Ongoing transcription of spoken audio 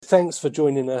thanks for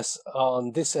joining us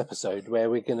on this episode where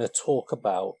we're going to talk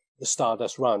about the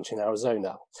Stardust Ranch in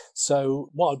Arizona. So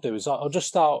what I'll do is I'll just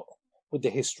start with the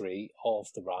history of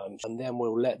the ranch, and then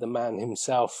we'll let the man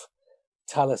himself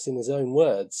tell us in his own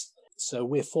words. So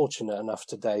we're fortunate enough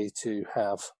today to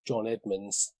have John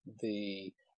Edmonds,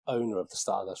 the owner of the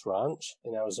Stardust Ranch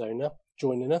in Arizona,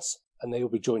 joining us. And they will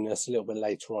be joining us a little bit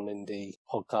later on in the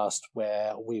podcast,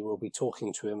 where we will be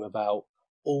talking to him about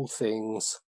all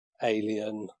things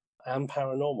alien and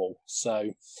paranormal.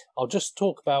 So I'll just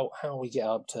talk about how we get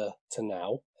up to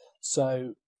now.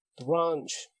 So the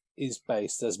ranch is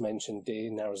based, as mentioned,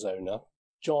 in Arizona.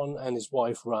 John and his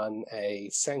wife run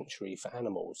a sanctuary for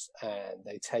animals, and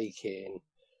they take in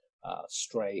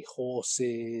stray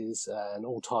horses and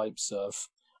all types of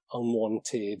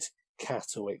unwanted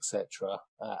cattle, etc.,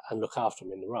 and look after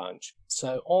them in the ranch.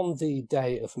 So on the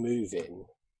day of move-in,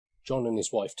 John and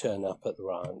his wife turn up at the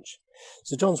ranch.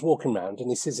 So John's walking around and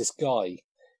he sees this guy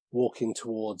walking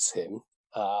towards him,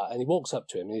 and he walks up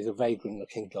to him, and he's a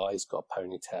vagrant-looking guy. He's got a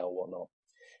ponytail, whatnot,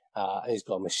 and he's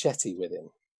got a machete with him.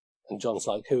 And John's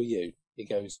like, "Who are you?" He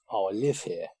goes, "Oh, I live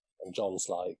here." And John's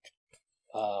like,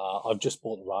 "I've just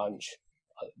bought the ranch.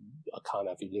 I can't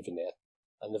have you living here."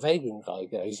 And the vagrant guy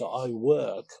goes, "I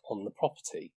work on the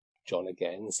property." John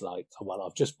again is like, "Well,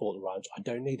 I've just bought the ranch. I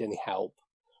don't need any help.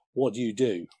 What do you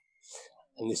do?"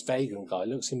 And this vagrant guy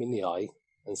looks him in the eye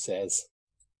and says,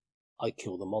 "I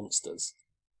kill the monsters."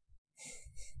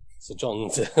 So John,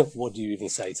 what do you even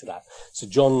say to that? So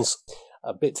John's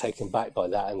a bit taken back by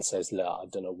that and says, "Look, I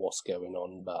don't know what's going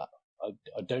on, but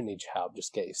I don't need your help.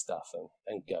 Just get your stuff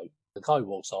and go." The guy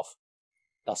walks off.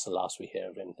 That's the last we hear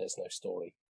of him. There's no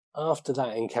story. After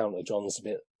that encounter, John's a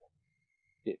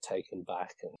bit taken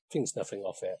back and thinks nothing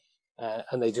of it.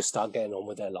 And they just start getting on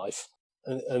with their life,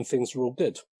 and things are all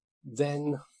good.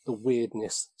 Then the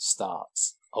weirdness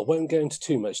starts. I won't go into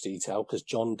too much detail because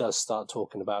John does start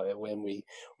talking about it when we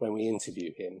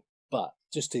interview him. But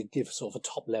just to give sort of a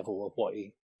top level of what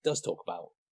he does talk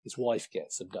about, his wife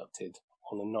gets abducted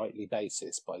on a nightly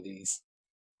basis by these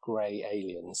grey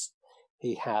aliens.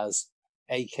 He has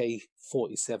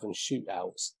AK-47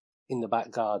 shootouts in the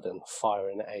back garden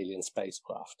firing at alien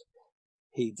spacecraft.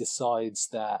 He decides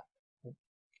that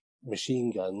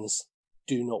machine guns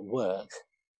do not work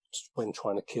when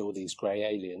trying to kill these grey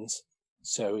aliens,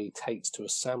 so he takes to a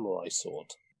samurai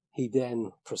sword. He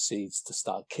then proceeds to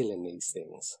start killing these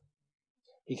things.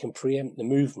 He can preempt the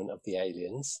movement of the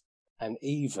aliens, and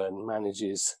even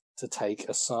manages to take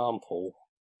a sample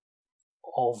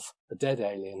of a dead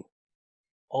alien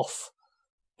off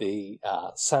the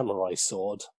samurai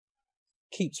sword,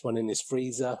 keeps one in his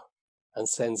freezer, and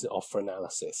sends it off for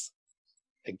analysis.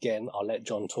 Again, I'll let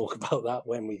John talk about that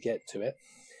when we get to it.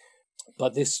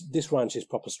 But this ranch is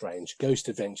proper strange. Ghost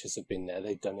Adventures have been there.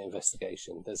 They've done an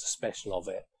investigation. There's a special of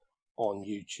it on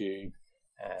YouTube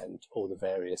and all the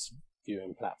various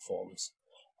viewing platforms.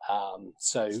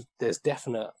 So there's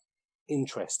definite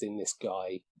interest in this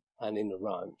guy and in the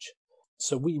ranch.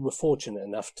 So we were fortunate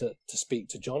enough to speak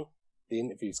to John. The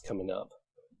interview's coming up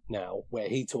now, where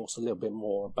he talks a little bit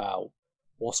more about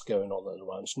what's going on at the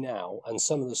ranch now and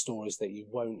some of the stories that you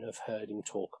won't have heard him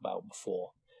talk about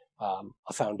before.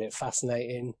 I found it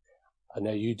fascinating. I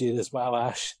know you did as well,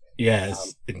 Ash. Yeah,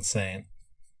 it's insane.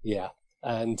 Yeah,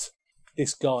 and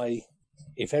this guy,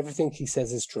 if everything he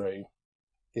says is true,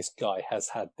 this guy has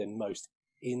had the most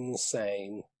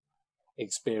insane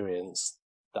experience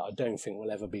that I don't think will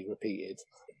ever be repeated.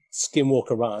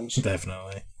 Skinwalker Ranch.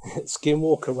 Definitely.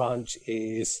 Skinwalker Ranch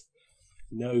is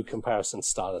no comparison to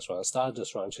Stardust Ranch.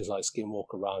 Stardust Ranch is like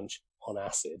Skinwalker Ranch on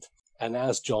acid. And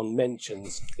as John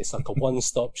mentions, it's like a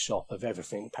one-stop shop of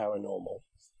everything paranormal.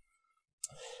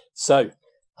 So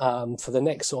for the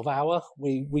next sort of hour,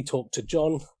 we talk to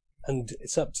John, and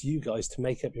it's up to you guys to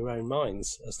make up your own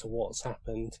minds as to what's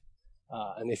happened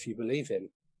and if you believe him.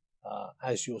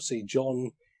 As you'll see,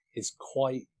 John is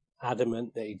quite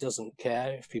adamant that he doesn't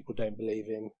care if people don't believe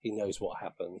him. He knows what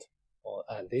happened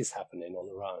and is happening on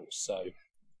the ranch. So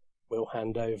we'll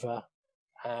hand over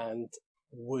and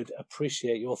would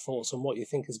appreciate your thoughts on what you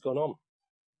think has gone on.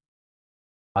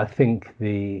 I think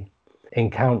the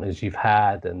encounters you've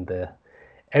had and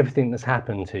everything that's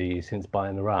happened to you since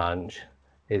buying the ranch,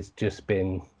 it's just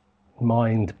been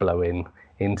mind-blowing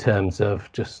in terms of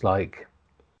just like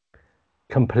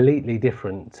completely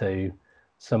different to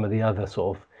some of the other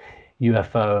sort of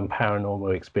UFO and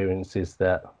paranormal experiences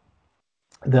that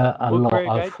a lot Craig,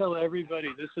 of... I tell everybody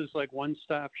this is like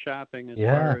one-stop shopping as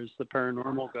far as the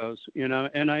paranormal goes,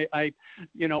 and I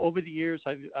over the years,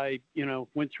 I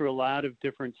went through a lot of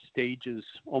different stages,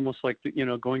 almost like,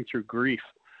 going through grief.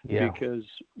 Yeah. because,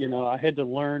 I had to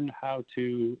learn how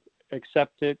to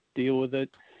accept it, deal with it,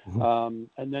 and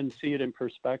then see it in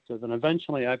perspective. And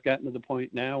eventually I've gotten to the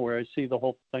point now where I see the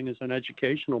whole thing as an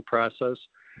educational process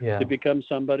to become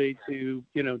somebody to,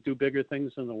 do bigger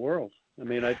things in the world. I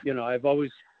mean, I've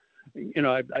always,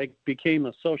 I became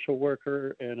a social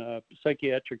worker and a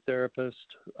psychiatric therapist,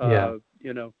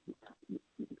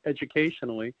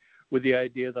 educationally, with the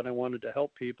idea that I wanted to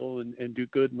help people and do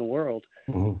good in the world.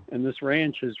 And this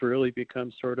ranch has really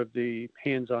become sort of the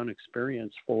hands-on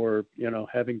experience for,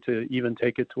 having to even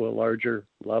take it to a larger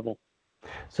level.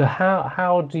 So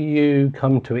how do you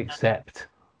come to accept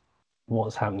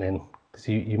what's happening? Because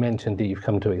you mentioned that you've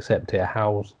come to accept it.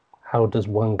 How does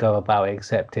one go about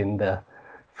accepting the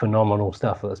phenomenal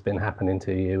stuff that's been happening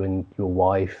to you and your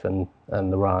wife and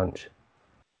the ranch?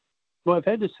 Well, I've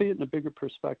had to see it in a bigger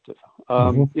perspective.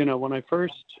 When I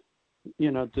first,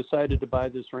 decided to buy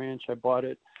this ranch, I bought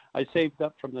it. I saved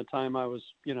up from the time I was,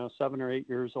 7 or 8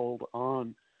 years old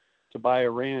on to buy a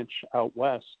ranch out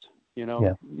west.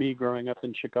 Me growing up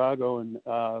in Chicago and,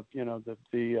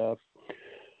 the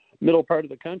middle part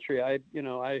of the country, I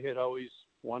had always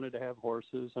wanted to have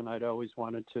horses, and I'd always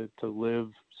wanted to live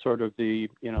sort of the,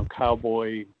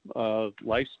 cowboy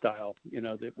lifestyle,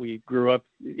 that we grew up,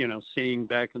 seeing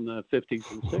back in the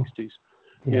 50s and 60s,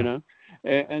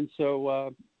 And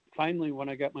so finally, when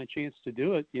I got my chance to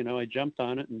do it, I jumped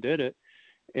on it and did it.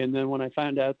 And then when I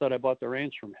found out that I bought the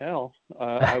ranch from hell,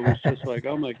 I was just like,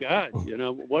 oh my God,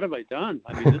 what have I done?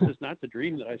 I mean, this is not the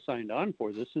dream that I signed on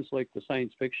for. This is like the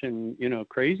science fiction,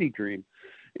 crazy dream.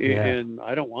 And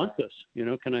I don't want this,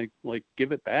 can I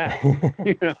give it back? Let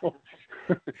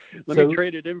me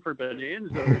trade it in for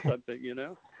Bonanza or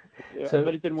something,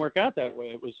 but it didn't work out that way.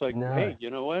 It was like, hey, you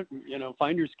know what?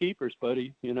 Finders keepers,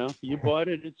 buddy. You bought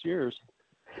it, it's yours.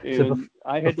 And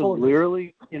I had to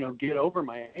literally, get over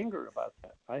my anger about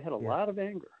that. I had a lot of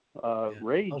anger,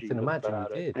 rage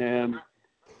about it. And,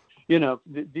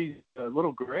 these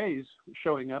little grays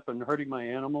showing up and hurting my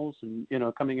animals and,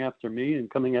 coming after me and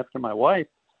coming after my wife.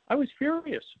 I was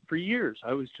furious for years.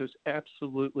 I was just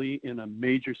absolutely in a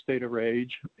major state of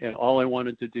rage. And all I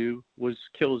wanted to do was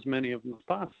kill as many of them as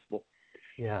possible.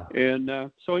 Yeah. And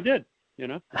so I did,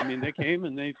 I mean, they came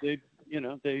and they they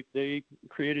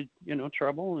created,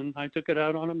 trouble, and I took it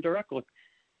out on them directly.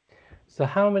 So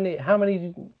how many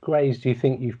grays do you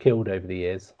think you've killed over the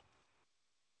years?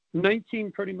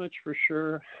 19 pretty much for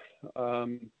sure.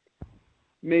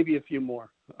 Maybe a few more.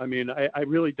 I mean, I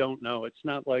really don't know. It's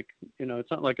not like,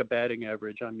 it's not like a batting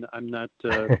average. I'm not,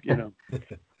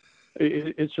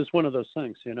 it's just one of those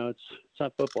things, it's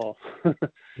not football.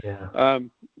 I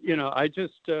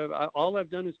just, all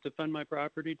I've done is defend my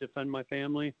property, defend my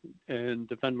family, and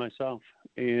defend myself.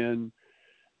 And,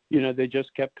 they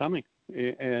just kept coming.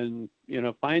 And,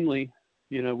 finally,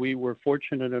 we were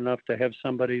fortunate enough to have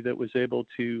somebody that was able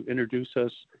to introduce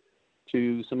us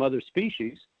to some other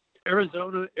species.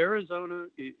 Arizona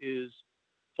is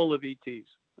full of ETs.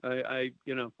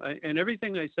 And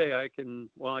everything I say, I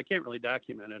can't really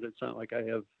document it. It's not like I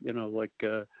have,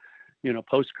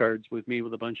 postcards with me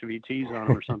with a bunch of ETs on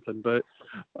them or something. But,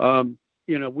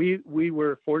 we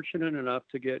were fortunate enough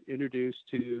to get introduced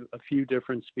to a few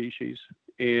different species,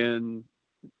 and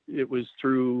it was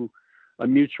through a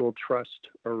mutual trust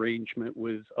arrangement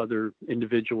with other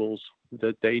individuals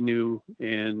that they knew,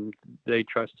 and they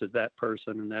trusted that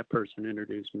person, and that person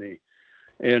introduced me.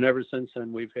 And ever since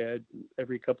then, we've had,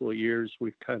 every couple of years,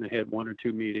 we've kind of had one or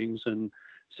two meetings and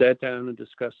sat down and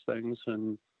discussed things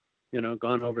and,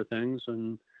 gone over things.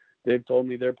 And they've told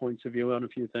me their points of view on a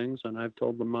few things, and I've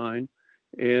told them mine.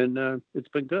 And it's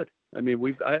been good. I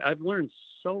mean, I've learned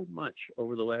so much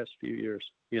over the last few years,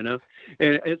 and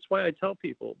it's why I tell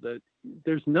people that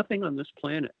there's nothing on this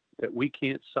planet that we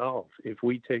can't solve if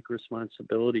we take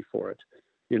responsibility for it.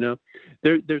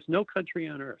 There's no country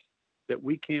on earth that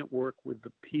we can't work with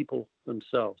the people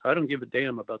themselves. I don't give a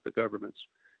damn about the governments.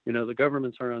 The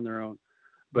governments are on their own,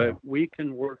 but we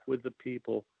can work with the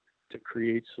people to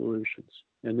create solutions.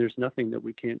 And there's nothing that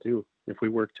we can't do if we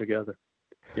work together.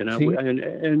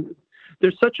 And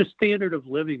there's such a standard of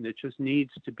living that just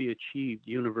needs to be achieved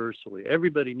universally.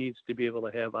 Everybody needs to be able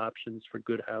to have options for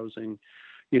good housing,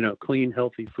 clean,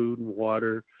 healthy food and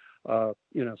water,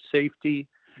 safety,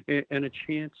 and a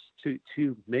chance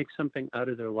to make something out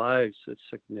of their lives that's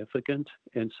significant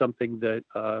and something that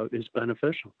is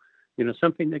beneficial,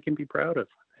 something they can be proud of,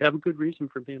 have a good reason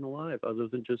for being alive other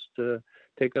than just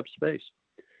take up space.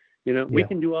 We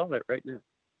can do all that right now.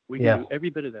 We can do every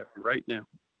bit of that right now.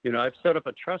 I've set up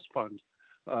a trust fund,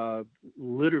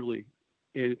 literally,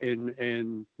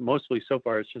 and mostly so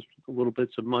far it's just little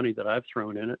bits of money that I've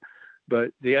thrown in it.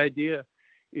 But the idea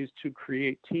is to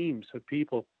create teams of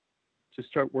people to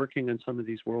start working on some of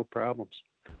these world problems,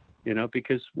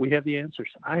 because we have the answers.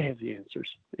 I have the answers.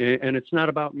 And it's not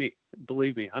about me.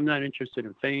 Believe me, I'm not interested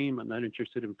in fame. I'm not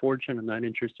interested in fortune. I'm not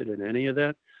interested in any of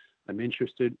that. I'm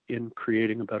interested in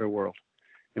creating a better world,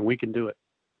 and we can do it.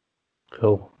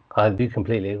 Cool. I do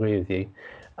completely agree with you.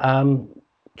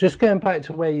 Just going back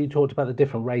to where you talked about the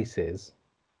different races,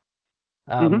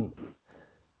 and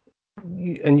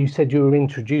you said you were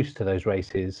introduced to those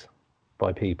races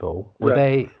by people. Were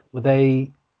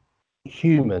they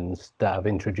humans that have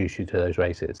introduced you to those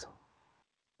races?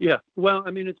 Yeah. Well,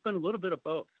 I mean, it's been a little bit of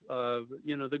both.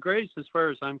 The Greys, as far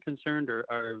as I'm concerned,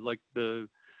 are like the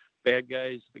bad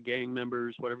guys, the gang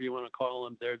members, whatever you want to call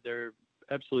them. They're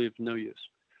absolutely of no use.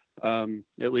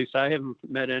 At least I haven't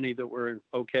met any that were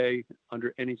okay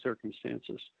under any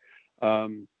circumstances.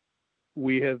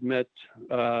 We have met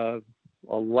a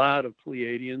lot of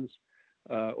Pleiadians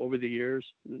over the years,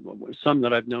 some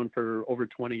that I've known for over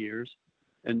 20 years,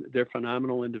 and they're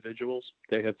phenomenal individuals.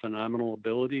 They have phenomenal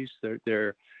abilities.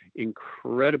 They're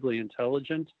incredibly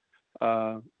intelligent,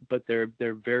 but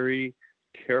they're very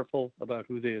careful about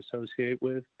who they associate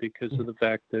with because of the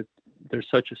fact that there's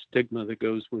such a stigma that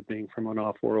goes with being from an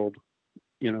off-world,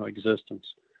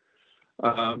 existence.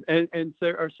 And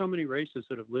there are so many races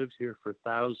that have lived here for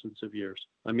thousands of years.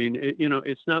 I mean,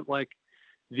 it's not like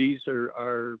these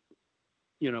are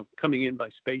coming in by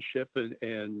spaceship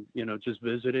and just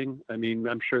visiting. I mean,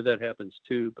 I'm sure that happens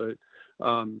too, but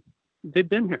they've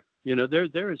been here.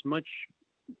 They're as much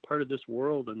part of this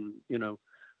world and,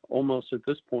 almost at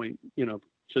this point,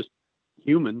 just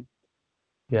human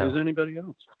as anybody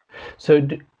else. So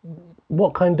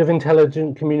what kind of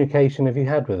intelligent communication have you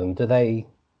had with them? Do they?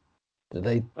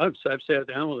 I've sat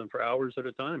down with them for hours at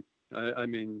a time. I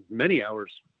mean, many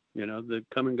hours, that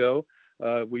come and go.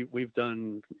 We've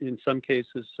done, in some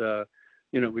cases,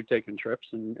 we've taken trips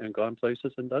and gone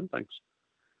places and done things.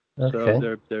 Okay.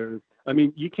 So they're, I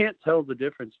mean, you can't tell the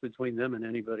difference between them and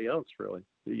anybody else, really.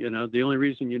 The only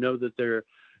reason you know that they're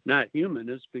not human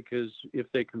is because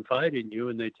if they confide in you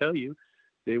and they tell you,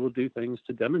 they will do things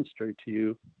to demonstrate to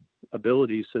you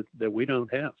abilities that we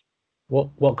don't have.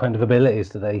 What kind of abilities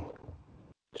do they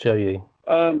show you?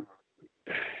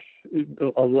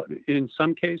 In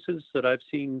some cases that I've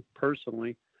seen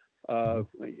personally,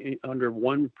 under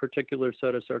one particular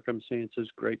set of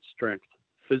circumstances, great strength,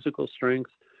 physical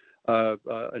strength.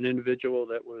 An individual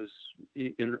that was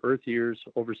in Earth years,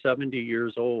 over 70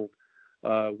 years old.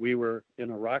 We were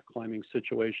in a rock climbing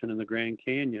situation in the Grand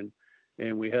Canyon,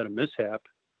 and we had a mishap.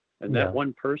 And that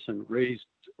one person raised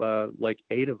like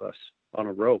 8 of us on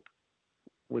a rope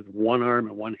with one arm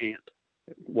and one hand,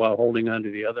 while holding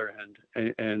onto the other end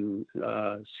and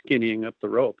skinnying up the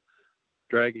rope,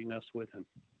 dragging us with him.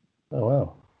 Oh,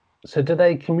 wow. So do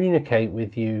they communicate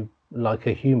with you like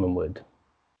a human would?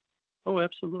 Oh,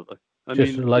 absolutely. I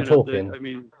Just mean, like talking?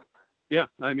 One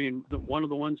of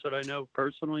the ones that I know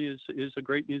personally is a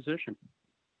great musician.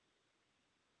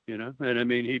 And I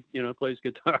mean, he, plays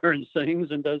guitar and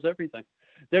sings and does everything.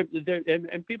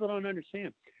 And people don't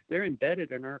understand. They're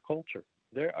embedded in our culture.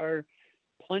 There are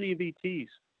plenty of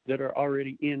ETs that are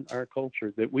already in our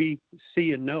culture that we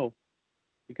see and know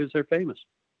because they're famous.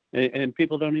 And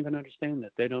people don't even understand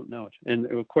that. They don't know it. And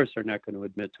of course, they're not going to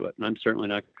admit to it. And I'm certainly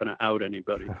not going to out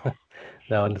anybody.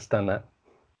 No, I understand that.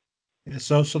 Yeah,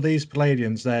 so these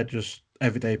Pleiadians, they're just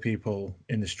everyday people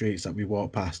in the streets that we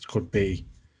walk past, could be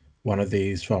one of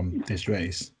these from this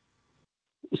race.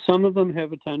 Some of them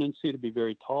have a tendency to be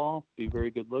very tall, be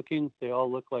very good looking. They all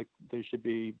look like they should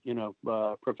be,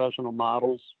 professional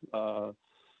models.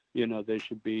 They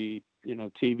should be,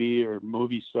 TV or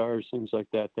movie stars, things like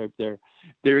that.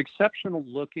 They're exceptional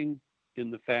looking in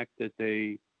the fact that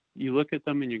you look at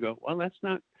them and you go, well,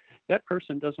 that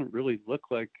person doesn't really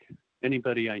look like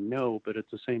anybody I know, but at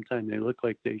the same time, they look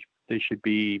like they should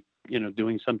be,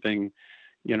 doing something,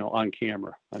 on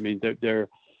camera. I mean,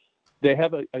 they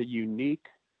have a unique,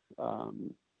 the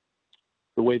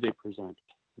way they present.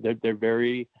 They're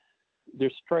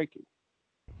striking.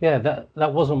 Yeah,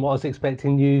 that wasn't what I was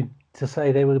expecting you to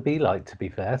say they would be like, to be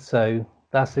fair. So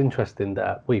that's interesting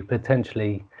that we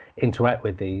potentially interact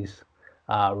with these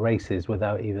races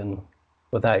without even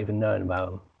knowing about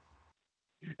them.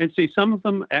 And see, some of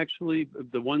them actually,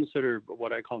 the ones that are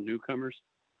what I call newcomers,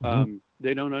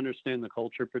 they don't understand the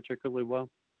culture particularly well,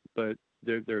 but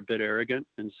they're a bit arrogant,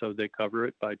 and so they cover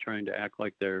it by trying to act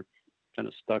like they're kind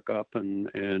of stuck up,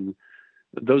 and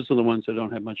those are the ones that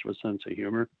don't have much of a sense of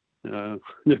humor.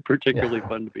 They're particularly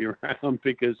fun to be around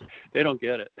because they don't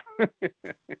get it.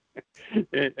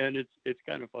 And it's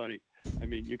kind of funny. I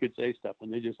mean, you could say stuff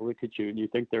and they just look at you and you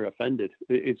think they're offended.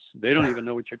 They don't even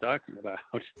know what you're talking about.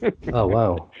 Oh,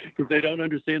 wow. Because they don't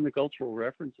understand the cultural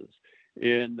references,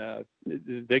 and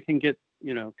they can get,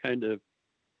 kind of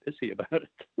pissy about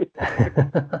it.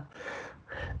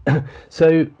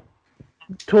 So,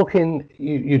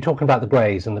 you're talking about the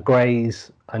Greys, and the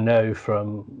Greys, I know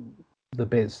from the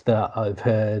bits that I've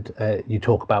heard you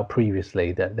talk about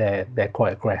previously, that they're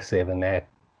quite aggressive and they're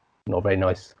not very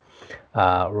nice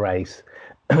race.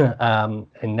 And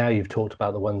now you've talked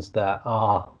about the ones that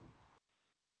are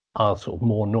sort of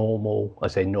more normal. I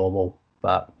say normal,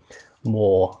 but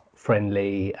more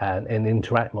friendly and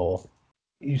interact more.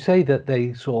 You say that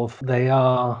they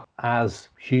are as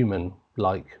human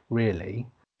like, really.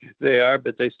 They are,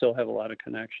 but they still have a lot of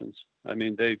connections. I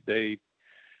mean, they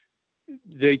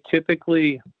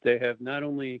typically have not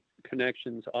only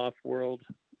connections off world,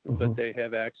 but they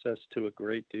have access to a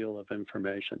great deal of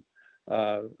information.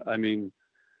 I mean,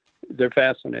 they're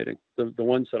fascinating. The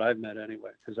ones that I've met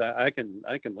anyway, because I can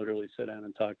literally sit down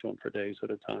and talk to them for days at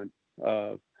a time.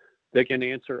 They can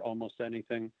answer almost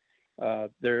anything.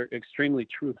 They're extremely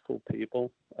truthful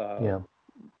people. Yeah.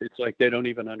 It's like they don't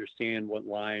even understand what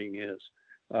lying is.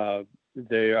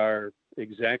 They are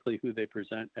exactly who they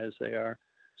present as they are.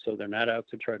 So they're not out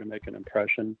to try to make an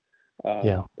impression.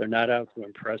 They're not out to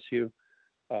impress you.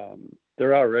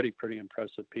 They're already pretty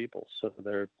impressive people. So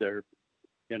they're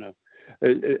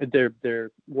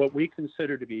what we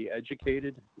consider to be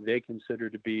educated, they consider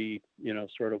to be,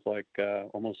 sort of like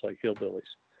almost like hillbillies.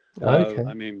 Okay.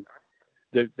 I mean,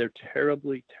 they're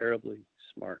terribly, terribly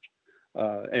smart,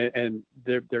 and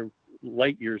they're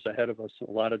light years ahead of us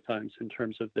a lot of times in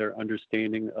terms of their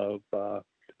understanding of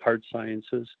hard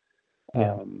sciences,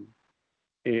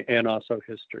 and also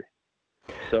history.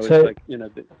 So it's like,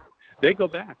 they go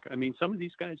back. I mean, some of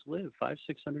these guys live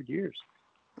 500-600 years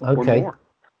or more.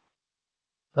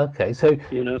 Okay, so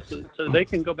so they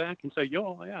can go back and say,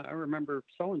 "Yo, yeah, I remember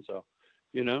so and so,"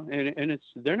 and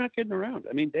they're not kidding around.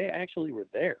 I mean, they actually were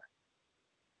there.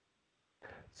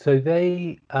 So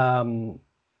they, a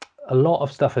lot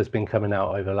of stuff has been coming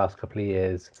out over the last couple of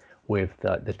years with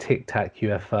the Tic Tac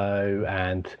UFO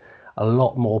and a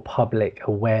lot more public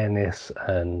awareness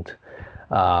and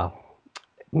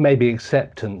maybe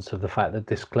acceptance of the fact that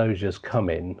disclosure's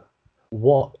coming.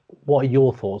 What are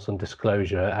your thoughts on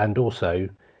disclosure, and also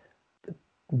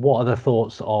what are the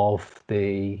thoughts of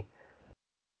the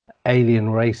alien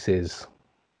races?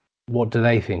 What do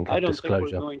they think of disclosure? I don't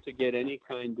think we're going to get any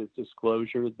kind of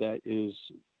disclosure that is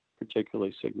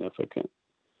particularly significant.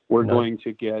 We're going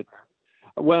to get,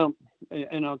 well,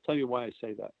 and I'll tell you why I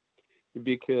say that.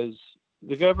 Because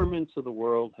the governments of the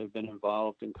world have been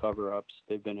involved in cover-ups.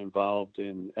 They've been involved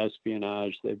in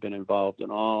espionage. They've been involved in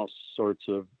all sorts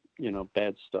of,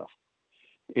 bad stuff.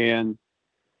 And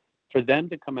for them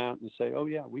to come out and say, "Oh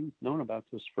yeah, we've known about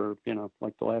this for,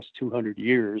 like the last 200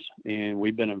 years, and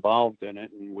we've been involved in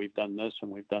it, and we've done this and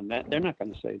we've done that," they're not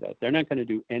going to say that. They're not going to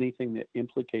do anything that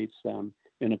implicates them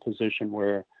in a position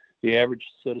where the average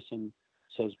citizen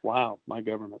says, "Wow, my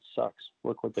government sucks.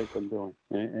 Look what they've been doing,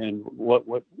 and what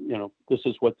this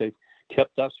is what they've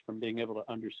kept us from being able to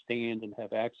understand and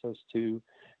have access to,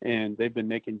 and they've been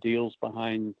making deals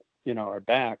behind, our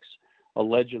backs,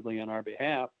 allegedly on our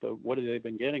behalf, but what have they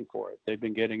been getting for it? They've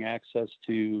been getting access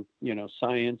to,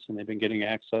 science, and they've been getting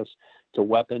access to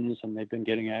weapons, and they've been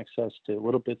getting access to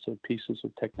little bits of pieces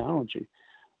of technology."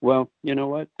 Well, you know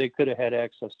what? They could have had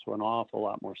access to an awful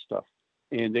lot more stuff,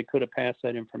 and they could have passed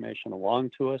that information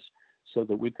along to us so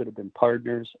that we could have been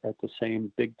partners at the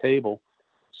same big table,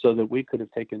 so that we could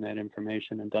have taken that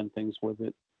information and done things with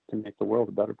it to make the world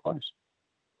a better place.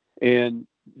 And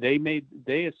they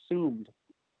assumed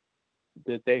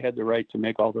that they had the right to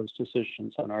make all those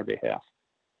decisions on our behalf.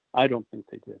 I don't think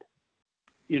they did.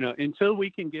 Until we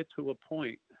can get to a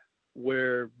point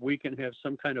where we can have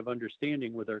some kind of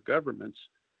understanding with our governments,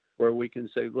 where we can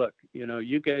say, "Look,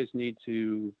 you guys need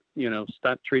to,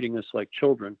 stop treating us like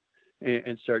children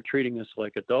and start treating us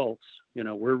like adults.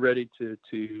 We're ready to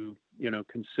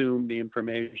consume the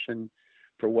information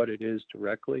for what it is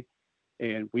directly,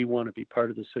 and we want to be part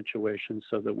of the situation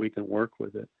so that we can work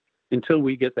with it." Until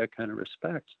we get that kind of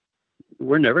respect,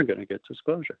 we're never going to get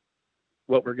disclosure.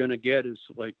 What we're going to get is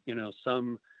like,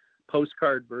 some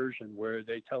postcard version where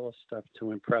they tell us stuff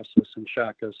to impress us and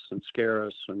shock us and scare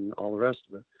us and all the rest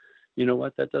of it. You know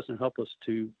what? That doesn't help us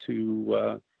to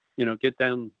get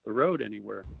down the road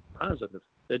anywhere positive.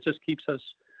 It just keeps us,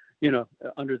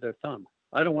 under their thumb.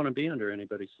 I don't want to be under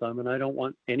anybody's thumb, and I don't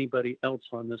want anybody else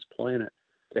on this planet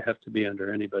to have to be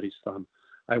under anybody's thumb.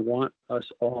 I want us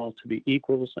all to be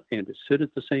equals and to sit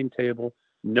at the same table,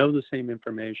 know the same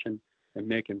information, and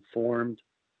make informed,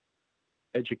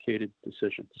 educated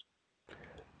decisions.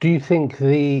 Do you think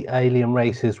the alien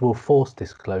races will force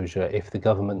disclosure if the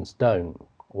governments don't?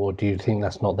 Or do you think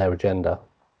that's not their agenda?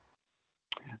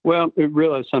 Well,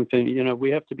 realize something, we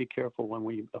have to be careful when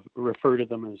we refer to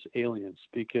them as aliens,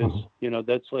 because,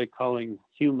 that's like calling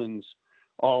humans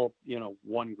all,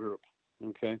 one group.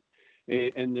 Okay.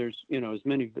 And there's, as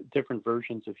many different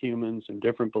versions of humans and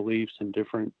different beliefs and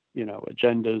different,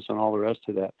 agendas and all the rest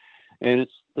of that. And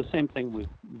it's the same thing with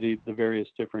the various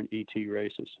different ET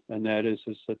races. And that is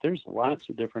that there's lots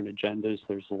of different agendas.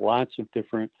 There's lots of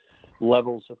different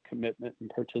levels of commitment and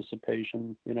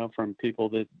participation, from people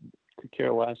that could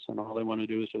care less and all they want to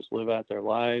do is just live out their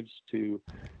lives to,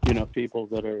 people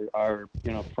that are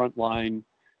frontline,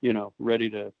 ready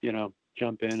to,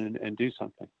 jump in and do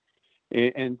something.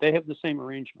 And they have the same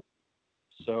arrangement.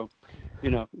 So,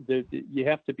 you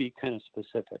have to be kind of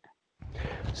specific.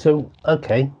 So,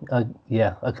 okay.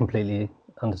 Yeah, I completely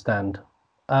understand.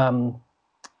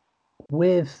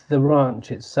 With the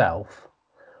ranch itself,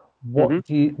 what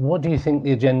do you think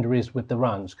the agenda is with the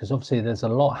ranch? Because obviously there's a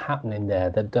lot happening there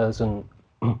that doesn't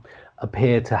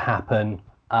appear to happen.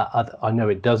 I know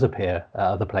it does appear at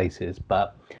other places,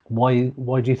 but why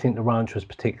do you think the ranch was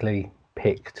particularly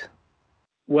picked?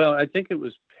 Well, I think it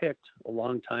was picked a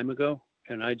long time ago,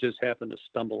 and I just happened to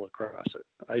stumble across it.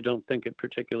 I don't think it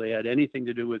particularly had anything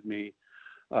to do with me.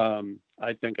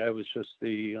 I think I was just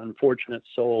the unfortunate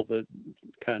soul that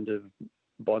kind of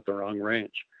bought the wrong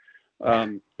ranch.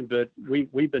 But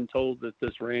we've been told that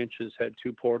this ranch has had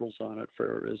 2 portals on it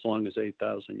for as long as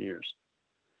 8,000 years.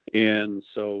 And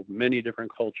so many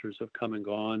different cultures have come and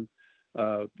gone.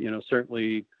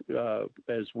 Certainly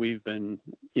as we've been,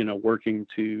 working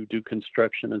to do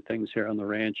construction and things here on the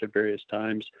ranch at various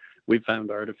times, we've found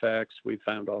artifacts, we've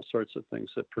found all sorts of things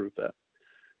that prove that.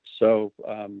 So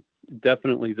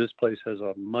definitely this place has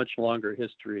a much longer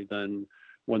history than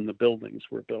when the buildings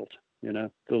were built. The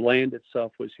land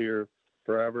itself was here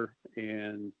forever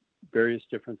and various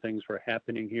different things were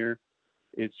happening here.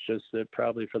 It's just that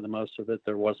probably for the most of it,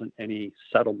 there wasn't any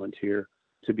settlement here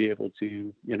to be able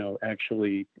to,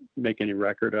 actually make any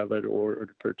record of it or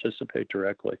to participate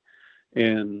directly.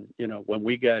 And, when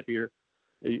we got here,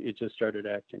 it just started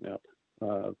acting up,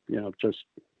 just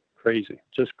crazy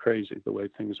the way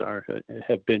things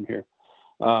have been here.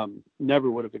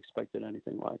 Never would have expected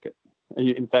anything like it.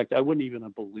 In fact, I wouldn't even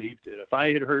have believed it. If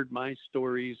I had heard my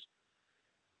stories,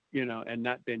 and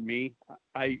not been me,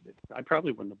 I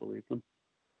probably wouldn't have believed them.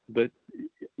 But,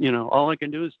 all I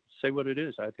can do is say what it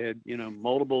is. I've had,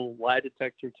 multiple lie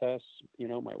detector tests.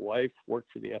 My wife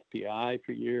worked for the FBI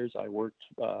for years. I worked,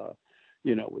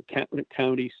 with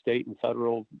county, state, and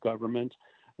federal government.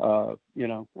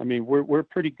 We're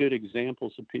pretty good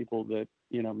examples of people that,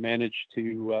 manage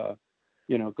to,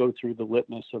 go through the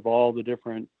litmus of all the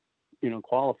different,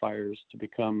 qualifiers to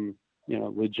become,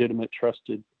 legitimate,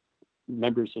 trusted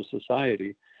members of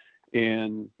society.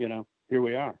 And, here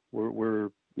we are. We're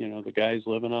the guys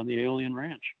living on the alien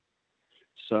ranch.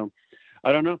 So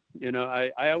I don't know.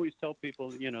 I always tell people,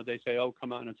 they say, oh,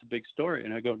 come on, it's a big story.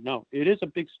 And I go, no, it is a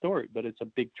big story, but it's a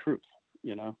big truth,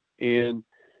 and,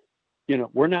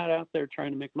 we're not out there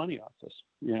trying to make money off this.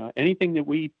 Anything that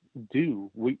we do,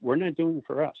 we're not doing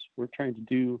for us. We're trying to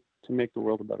do to make the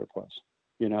world a better place.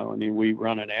 We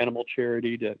run an animal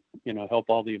charity to, help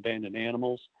all the abandoned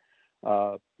animals.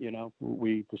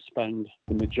 We spend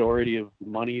the majority of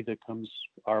money that comes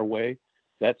our way.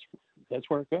 That's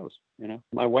where it goes.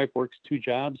 My wife works 2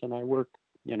 jobs and I work,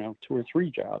 2 or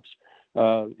 3 jobs,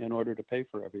 in order to pay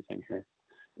for everything here.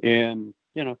 And,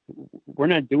 we're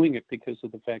not doing it because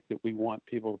of the fact that we want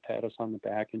people to pat us on the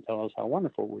back and tell us how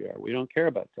wonderful we are. We don't care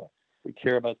about that. We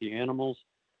care about the animals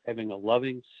having a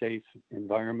loving, safe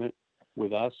environment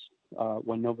with us,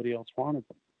 when nobody else wanted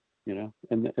them.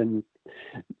 And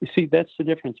you see, that's the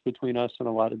difference between us and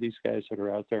a lot of these guys that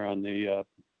are out there on the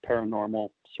paranormal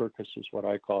circus is what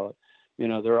I call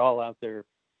it. They're all out there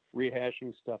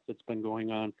rehashing stuff that's been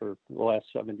going on for the last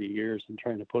 70 years and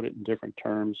trying to put it in different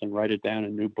terms and write it down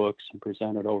in new books and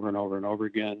present it over and over and over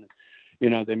again.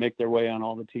 They make their way on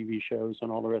all the TV shows and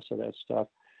all the rest of that stuff.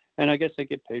 And I guess they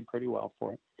get paid pretty well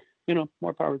for it.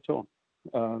 More power to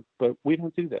them. But we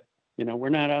don't do that. We're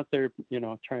not out there,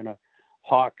 trying to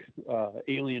hawk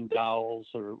alien dolls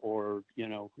or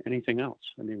anything else.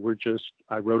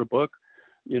 I wrote a book,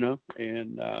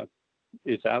 and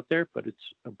it's out there, but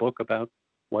it's a book about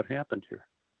what happened here,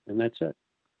 and that's it.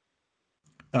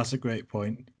 That's a great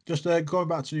point. Just going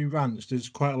back to ranch, there's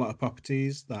quite a lot of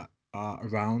properties that are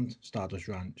around Stardust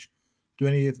Ranch. Do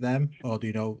any of them, or do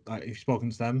you know, like, if you've spoken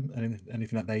to them,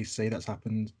 anything that they say that's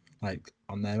happened, like,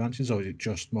 on their ranches, or is it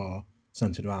just more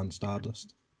centered around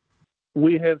Stardust?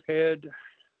 We have had,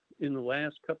 in the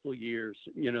last couple of years,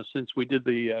 since we did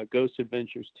the Ghost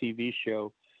Adventures TV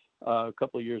show a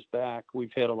couple of years back,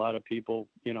 we've had a lot of people,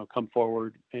 come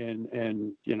forward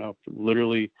and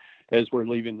literally as we're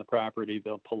leaving the property,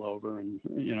 they'll pull over and,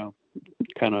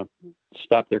 kind of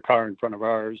stop their car in front of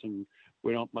ours, and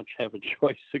we don't much have a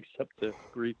choice except to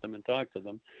greet them and talk to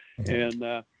them. And,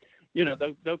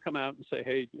 they'll come out and say,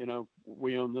 hey,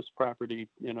 we own this property,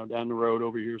 down the road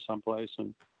over here someplace,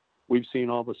 and we've seen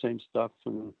all the same stuff,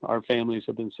 and our families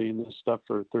have been seeing this stuff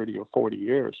for 30 or 40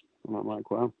 years. And I'm like,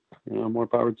 well, more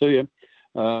power to you.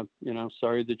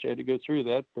 Sorry that you had to go through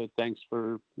that, but thanks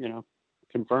for,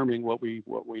 confirming what we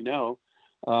know.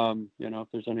 If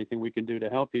there's anything we can do to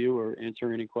help you or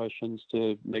answer any questions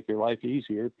to make your life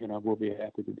easier, we'll be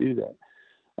happy to do that.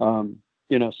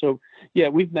 So yeah,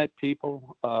 we've met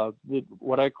people,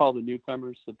 what I call the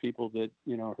newcomers, the people that,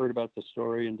 heard about the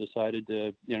story and decided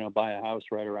to, buy a house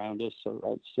right around us.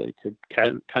 So they could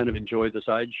kind of enjoy the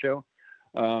sideshow.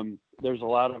 There's a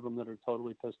lot of them that are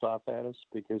totally pissed off at us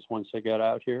because once they got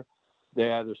out here, they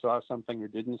either saw something or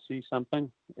didn't see something.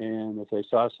 And if they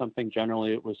saw something,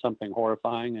 generally it was something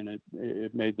horrifying, and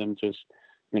it made them just,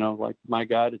 like, my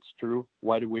God, it's true.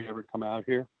 Why did we ever come out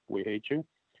here? We hate you.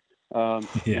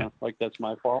 Like that's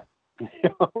my fault.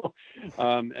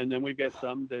 And then we've got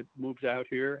some that moved out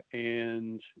here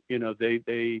and,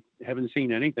 they haven't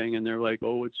seen anything and they're like,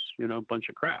 oh, it's, a bunch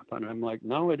of crap. And I'm like,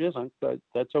 no, it isn't, but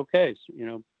that's okay.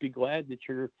 So, be glad that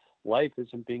your life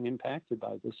isn't being impacted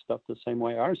by this stuff the same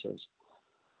way ours is.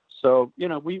 So,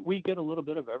 we get a little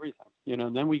bit of everything,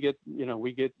 and then we get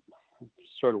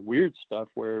sort of weird stuff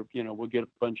where, we'll get a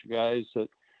bunch of guys that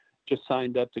just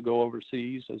signed up to go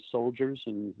overseas as soldiers,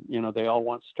 and they all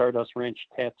want Stardust Ranch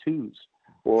tattoos,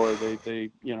 or they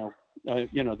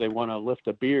want to lift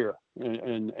a beer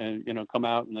and come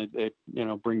out and they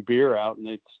bring beer out and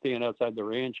they stand outside the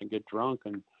ranch and get drunk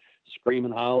and scream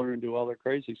and holler and do all their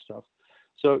crazy stuff.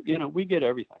 So we get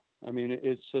everything. I mean,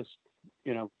 it's just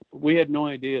we had no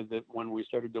idea that when we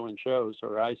started doing shows,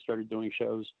 or I started doing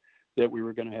shows, that we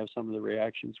were going to have some of the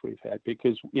reactions we've had,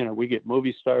 because, we get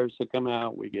movie stars that come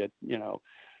out, we get,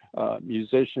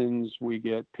 musicians, we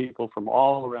get people from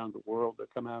all around the world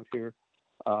that come out here.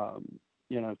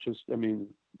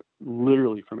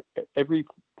 Literally from every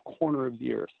corner of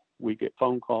the earth, we get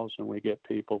phone calls and we get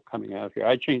people coming out here.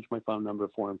 I change my phone number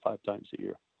 4 and 5 times a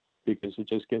year because it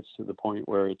just gets to the point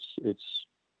where it's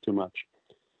too much.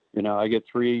 I get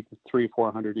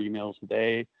 400 emails a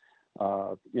day.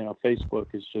 Facebook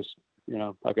is just,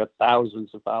 I've got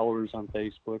thousands of followers on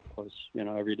Facebook, plus,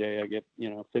 every day I get,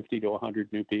 50 to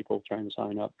 100 new people trying to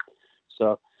sign up.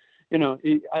 So,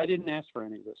 I didn't ask for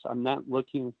any of this. I'm not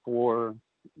looking for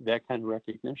that kind of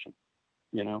recognition.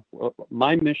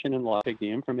 My mission in life, take the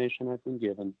information I've been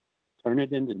given, turn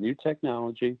it into new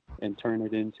technology, and turn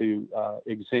it into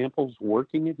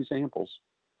working examples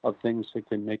of things that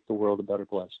can make the world a better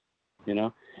place.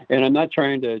 And I'm not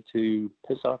trying to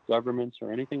piss off governments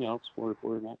or anything else.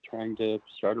 We're not trying to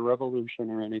start a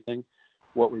revolution or anything.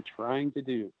 What we're trying to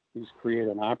do is create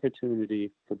an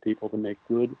opportunity for people to make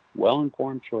good,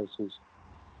 well-informed choices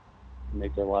to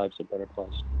make their lives a better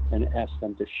place, and ask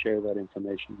them to share that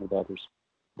information with others.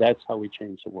 That's how we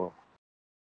change the world.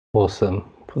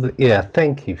 Awesome. Yeah,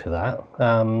 thank you for that.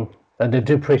 And I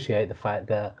do appreciate the fact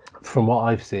that, from what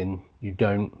I've seen, you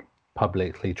don't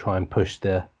publicly try and push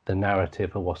the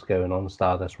narrative of what's going on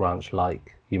Stardust Ranch,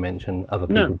 like you mentioned other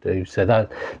people do. So that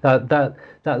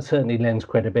certainly lends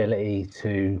credibility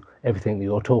to everything that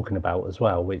you're talking about as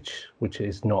well, which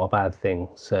is not a bad thing.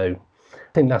 So I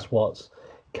think that's what's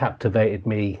captivated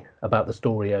me about the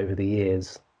story over the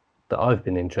years that I've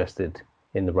been interested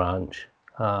in the ranch,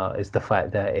 is the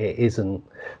fact that it isn't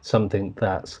something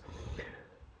that's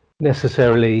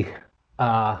necessarily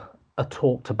a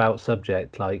talked about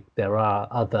subject. Like there are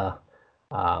other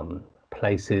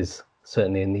places,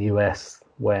 certainly in the US,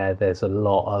 where there's a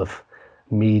lot of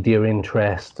media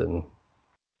interest and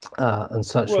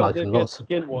such. Well, like they've lots got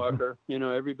Skinwalker.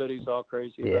 Everybody's all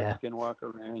crazy about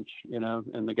Skinwalker Ranch.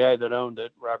 And the guy that owned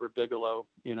it, Robert Bigelow,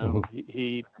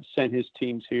 he sent his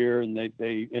teams here, and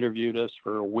they interviewed us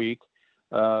for a week.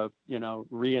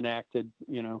 Reenacted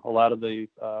a lot of the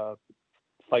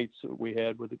fights that we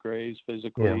had with the Greys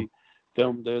physically.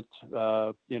 Filmed it.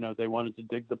 They wanted to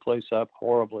dig the place up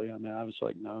horribly. I mean, I was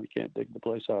like, no, you can't dig the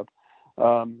place up.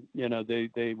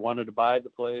 They wanted to buy the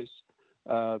place.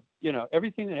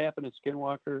 Everything that happened at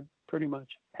Skinwalker pretty much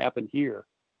happened here.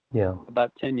 Yeah.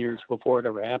 About 10 years before it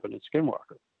ever happened at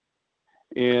Skinwalker.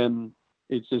 And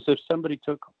it's as if somebody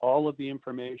took all of the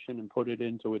information and put it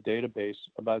into a database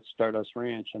about Stardust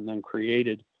Ranch, and then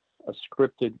created a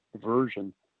scripted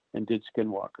version and did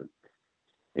Skinwalker.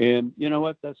 And you know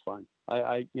what? That's fine.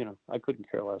 I couldn't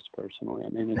care less personally. I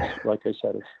mean, it's like I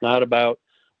said, it's not about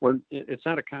it's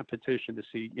not a competition to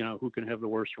see, who can have the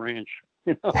worst ranch.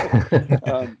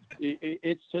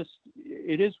 It's just,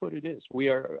 it is what it is. We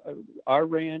are our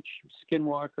ranch,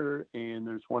 Skinwalker, and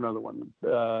there's one other one.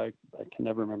 I can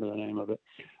never remember the name of it.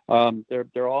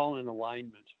 They're all in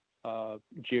alignment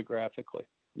geographically.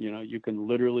 You can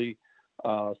literally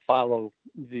follow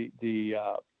the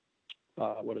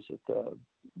what is it, the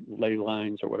ley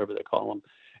lines or whatever they call them,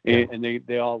 and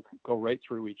they all go right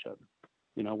through each other.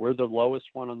 We're the lowest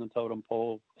one on the totem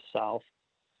pole south,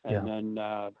 and then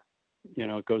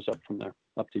it goes up from there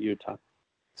up to Utah.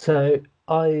 So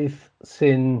I've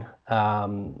seen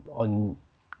on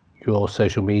your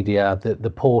social media the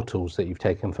portals that you've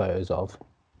taken photos of.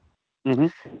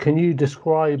 Mm-hmm. Can you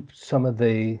describe some of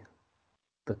the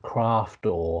craft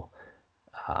or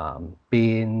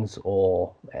beings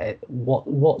or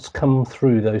what's come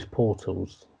through those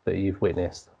portals that you've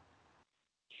witnessed?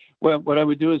 Well, what I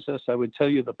would do is this: I would tell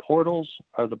you the portals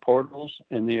are the portals,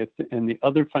 and the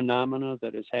other phenomena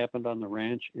that has happened on the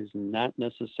ranch is not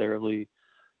necessarily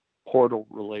portal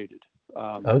related.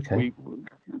 Okay.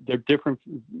 They're different.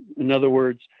 In other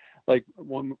words, like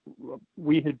when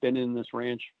we had been in this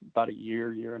ranch about a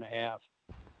year and a half,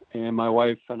 and my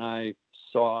wife and I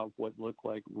saw what looked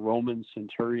like Roman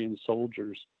centurion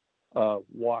soldiers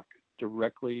walk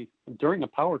directly during a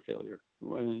power failure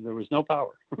when there was no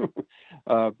power.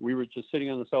 We were just sitting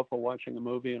on the sofa watching a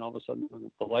movie, and all of a sudden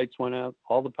the lights went out,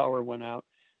 all the power went out.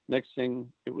 Next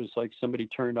thing, it was like somebody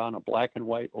turned on a black and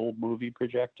white old movie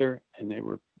projector, and they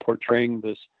were portraying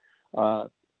this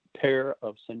pair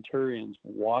of centurions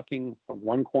walking from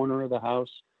one corner of the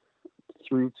house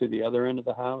through to the other end of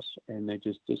the house, and they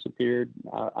just disappeared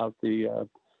out the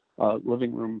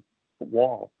living room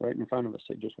wall right in front of us.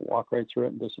 They just walk right through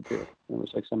it and disappear. It was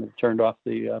like somebody turned off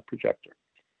the projector.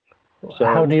 So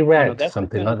how do you react to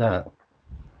something like that?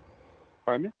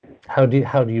 Pardon me? How do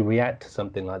you react to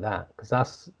something like that? Because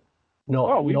that's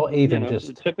not even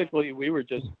just. Typically, we were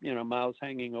just mouths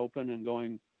hanging open and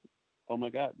going, "Oh my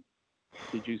God,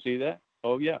 did you see that?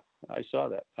 Oh yeah, I saw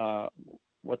that.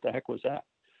 What the heck was that?"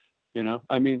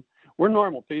 I mean, we're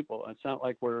normal people. It's not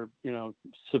like we're,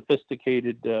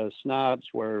 sophisticated snobs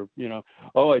where,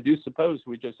 I do suppose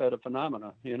we just had a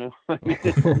phenomena, I mean,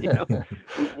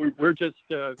 we're just,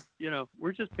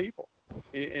 we're just people.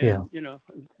 And,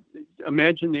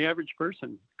 imagine the average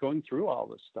person going through all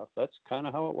this stuff. That's kind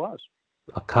of how it was.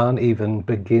 I can't even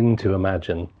begin to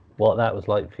imagine what that was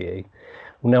like for you.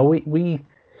 Now, we me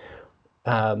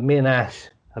and Ash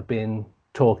have been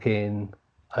talking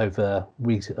over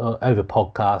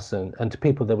podcasts and to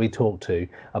people that we talk to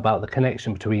about the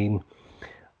connection between,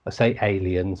 I say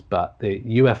aliens, but the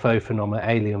UFO phenomena,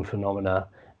 alien phenomena,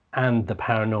 and the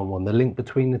paranormal, and the link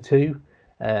between the two.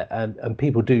 And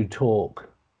people do talk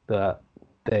that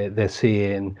they're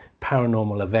seeing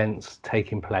paranormal events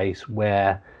taking place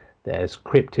where there's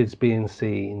cryptids being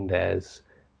seen, there's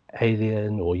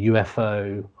alien or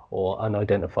UFO or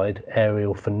unidentified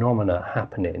aerial phenomena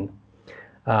happening.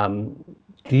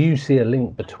 Do you see a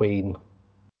link between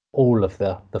all of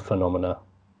the phenomena?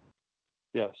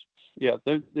 Yes. Yeah.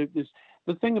 The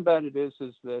thing about it is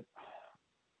that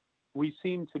we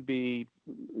seem to be,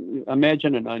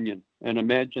 imagine an onion and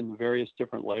imagine the various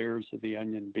different layers of the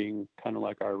onion being kind of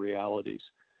like our realities.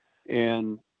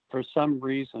 And for some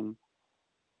reason,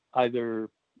 either,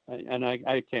 and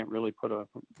I can't really put a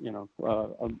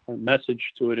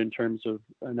message to it in terms of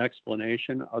an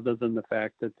explanation other than the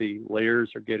fact that the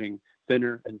layers are getting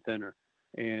thinner and thinner,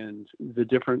 and the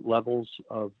different levels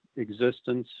of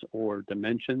existence or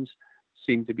dimensions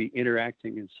seem to be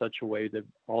interacting in such a way that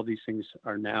all these things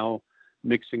are now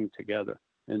mixing together.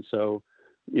 And so,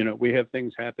 we have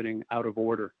things happening out of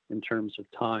order in terms of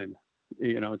time.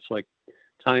 It's like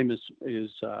time is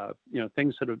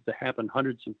things that have happened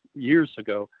hundreds of years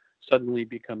ago suddenly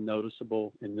become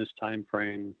noticeable in this time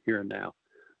frame here and now.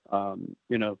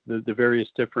 The various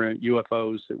different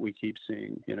UFOs that we keep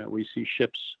seeing, we see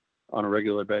ships on a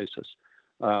regular basis.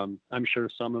 I'm sure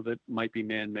some of it might be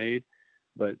man-made,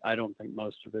 but I don't think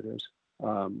most of it is.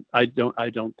 I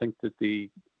don't think that the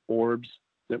orbs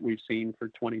that we've seen for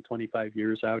 20, 25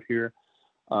 years out here,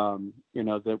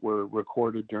 that were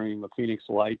recorded during the Phoenix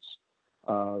Lights,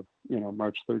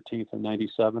 March 13th of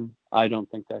 97, I don't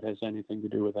think that has anything to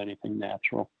do with anything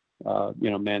natural,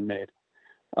 man-made.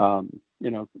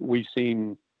 We've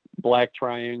seen black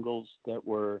triangles that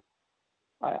were,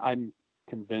 I'm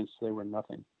convinced they were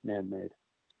nothing man-made.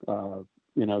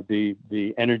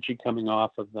 The energy coming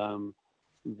off of them,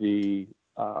 the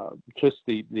just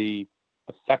the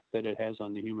effect that it has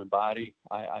on the human body,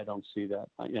 I don't see that.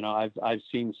 I've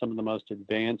seen some of the most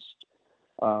advanced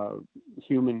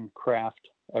human craft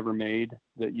ever made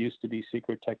that used to be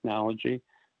secret technology.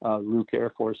 Luke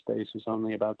Air Force Base is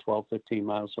only about 12, 15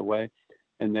 miles away,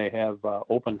 and they have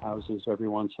open houses every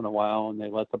once in a while, and they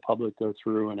let the public go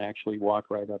through and actually walk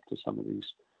right up to some of these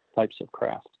types of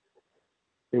craft.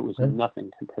 It was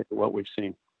nothing compared to what we've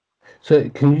seen. So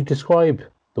can you describe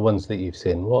the ones that you've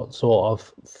seen? What sort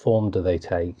of form do they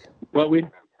take? Well, we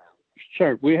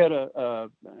had an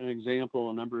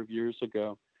example a number of years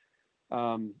ago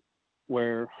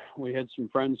where we had some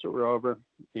friends that were over,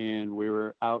 and we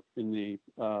were out in the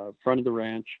front of the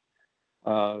ranch,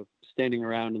 standing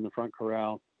around in the front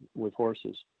corral with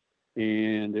horses.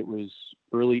 And it was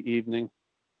early evening,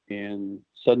 and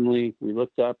suddenly we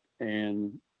looked up,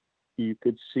 and you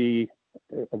could see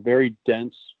a very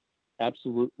dense,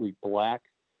 absolutely black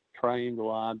triangle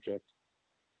object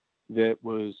that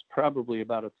was probably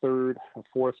about a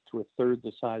fourth to a third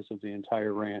the size of the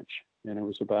entire ranch. And it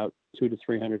was about 200 to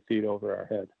 300 feet over our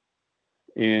head.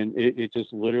 And it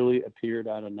just literally appeared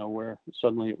out of nowhere.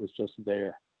 Suddenly it was just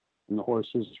there. And the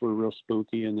horses were real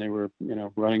spooky, and they were,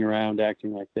 running around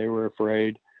acting like they were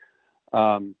afraid.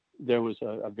 There was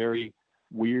a very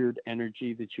weird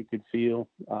energy that you could feel,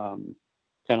 kind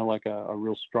of like a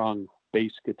real strong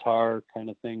bass guitar kind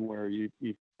of thing, where your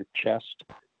chest,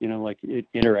 like it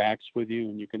interacts with you,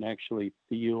 and you can actually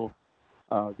feel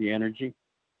the energy,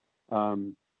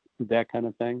 that kind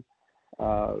of thing.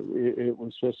 It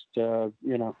was just,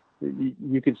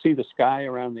 you could see the sky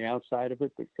around the outside of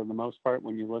it, but for the most part,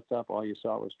 when you looked up, all you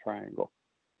saw was triangle.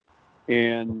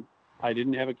 And I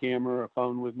didn't have a camera or a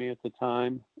phone with me at the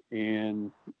time.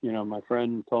 And, my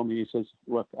friend told me, he says,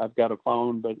 look, I've got a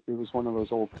phone, but it was one of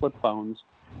those old flip phones,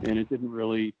 and he couldn't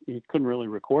really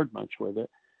record much with it.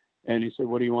 And he said,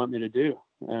 what do you want me to do?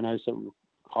 And I said,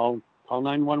 call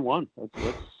 911.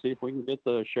 Let's see if we can get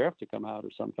the sheriff to come out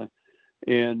or something.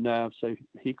 And so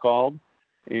he called,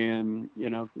 and,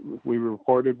 we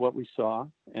reported what we saw,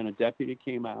 and a deputy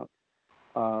came out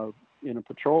in a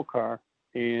patrol car,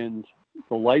 and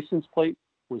the license plate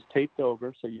was taped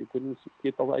over, so you couldn't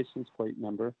get the license plate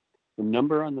number. The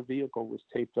number on the vehicle was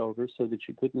taped over so that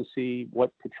you couldn't see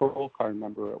what patrol car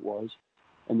number it was.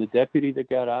 And the deputy that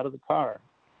got out of the car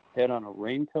had on a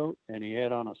raincoat, and he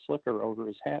had on a slicker over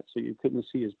his hat, so you couldn't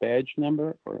see his badge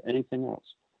number or anything else.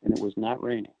 And it was not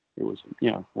raining. It was,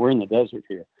 we're in the desert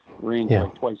here. It rains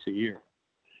like twice a year.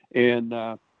 And,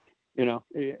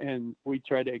 and we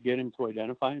tried to get him to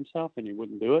identify himself, and he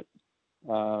wouldn't do it.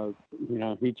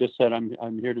 He just said,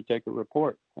 I'm here to take a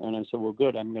report. And I said, well,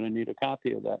 good. I'm going to need a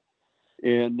copy of that.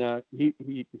 And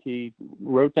he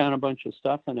wrote down a bunch of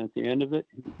stuff. And at the end of it,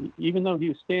 even though he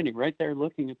was standing right there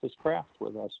looking at this craft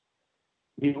with us,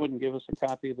 he wouldn't give us a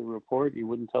copy of the report. He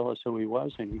wouldn't tell us who he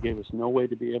was. And he gave us no way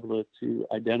to be able to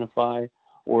identify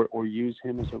or use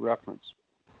him as a reference.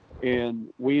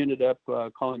 And we ended up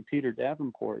calling Peter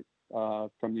Davenport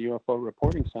from the UFO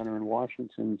Reporting Center in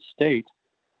Washington State,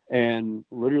 and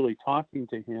literally talking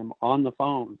to him on the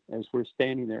phone as we're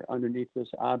standing there underneath this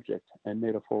object, and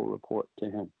made a full report to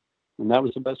him. And that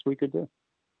was the best we could do.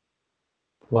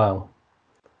 Wow.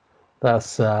 That's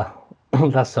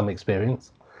some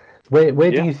experience. Where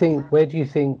do you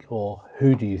think, or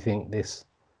who do you think this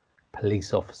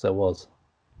police officer was?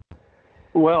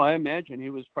 Well, I imagine he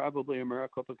was probably a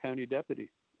Maricopa County deputy,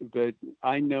 but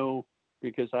I know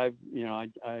because I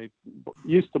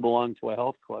used to belong to a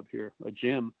health club here, a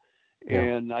gym,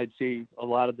 and I'd see a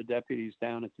lot of the deputies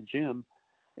down at the gym,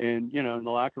 and, in the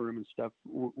locker room and stuff,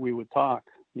 we would talk,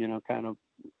 kind of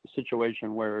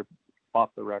situation where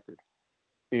off the record.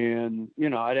 And,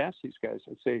 I'd ask these guys,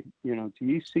 I'd say, do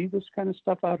you see this kind of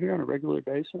stuff out here on a regular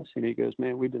basis? And he goes,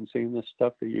 man, we've been seeing this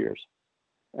stuff for years.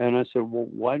 And I said, well,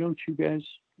 why don't you guys,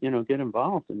 get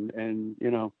involved and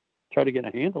try to get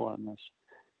a handle on this?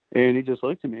 And he just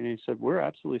looked at me and he said, we're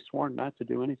absolutely sworn not to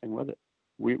do anything with it.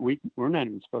 We're not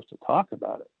even supposed to talk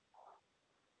about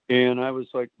it. And I was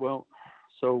like, well,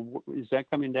 so is that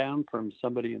coming down from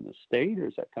somebody in the state, or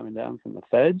is that coming down from the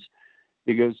feds?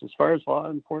 He goes, as far as law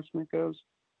enforcement goes,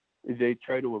 they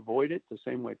try to avoid it the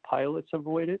same way pilots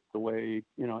avoid it, the way,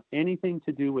 anything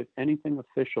to do with anything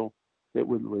official that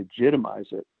would legitimize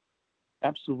it.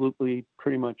 Absolutely,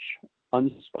 pretty much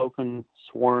unspoken,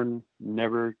 sworn,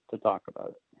 never to talk about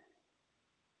it.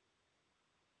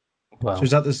 Wow. So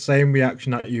is that the same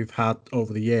reaction that you've had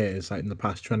over the years, like in the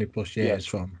past 20 plus years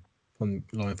from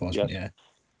law enforcement? Yes.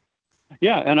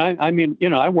 Yeah, and I mean,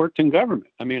 I worked in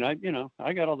government. I mean, I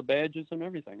got all the badges and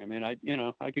everything. I mean, I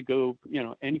could go,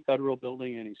 any federal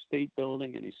building, any state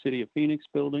building, any City of Phoenix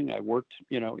building. I worked,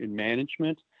 in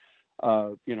management.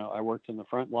 I worked in the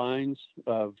front lines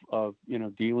of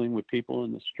dealing with people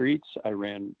in the streets. I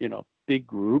ran, big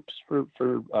groups for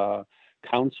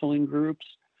counseling groups.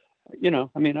 I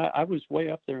mean, I was way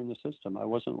up there in the system. I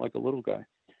wasn't like a little guy.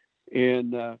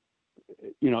 And,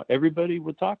 everybody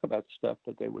would talk about stuff,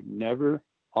 but they would never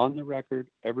on the record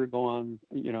ever go on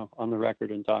the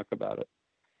record and talk about it.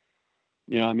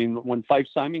 I mean, when Fife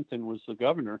Symington was the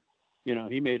governor,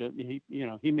 he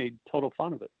made total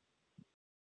fun of it.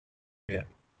 Yeah.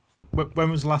 When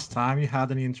was the last time you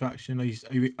had any interaction?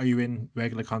 Are you in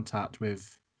regular contact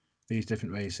with these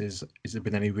different races? Has there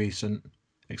been any recent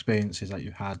experiences that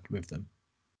you had with them?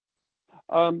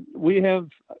 We have,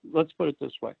 let's put it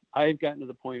this way. I've gotten to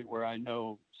the point where I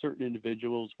know certain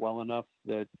individuals well enough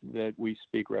that we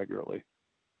speak regularly.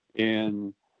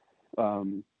 And,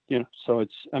 so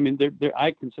it's, I mean,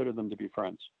 I consider them to be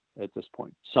friends at this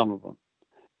point, some of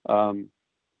them.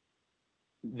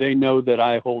 They know that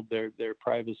I hold their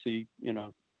privacy,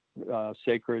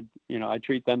 sacred. I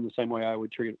treat them the same way I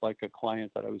would treat like a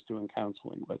client that I was doing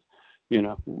counseling with.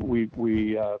 We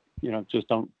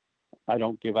just I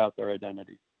don't give out their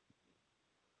identity.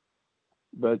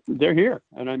 But they're here.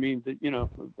 And I mean,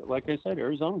 like I said,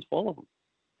 Arizona's full of them.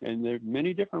 And there are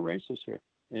many different races here.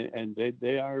 And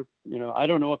they are, I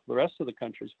don't know if the rest of the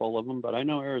country's full of them, but I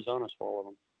know Arizona's full of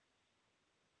them.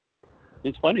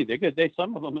 It's funny,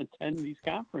 some of them attend these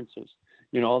conferences,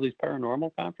 all these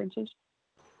paranormal conferences.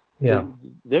 Yeah.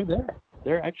 They're there.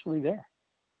 They're actually there.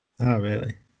 Oh,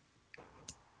 really?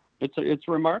 It's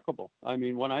remarkable. I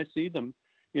mean, when I see them,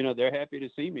 they're happy to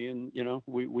see me, and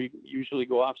we usually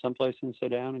go off someplace and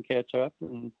sit down and catch up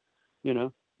and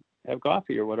have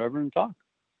coffee or whatever and talk.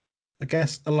 I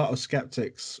guess a lot of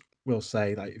skeptics will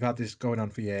say, like, you've had this going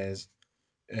on for years.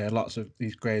 Lots of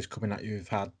these greys coming at you have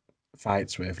had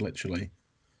fights with, literally.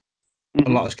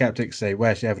 Mm-hmm. A lot of skeptics say,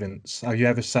 "Where's the evidence? Have you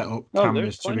ever set up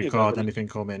cameras to record anything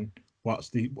coming? What's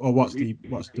the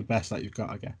best that you've got?"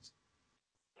 I guess.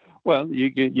 Well,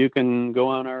 you can go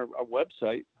on our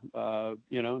website,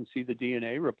 and see the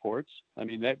DNA reports. I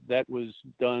mean, that was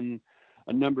done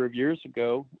a number of years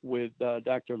ago with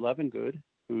Dr. Levengood,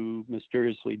 who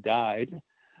mysteriously died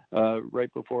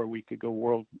right before we could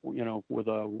go with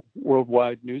a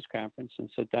worldwide news conference and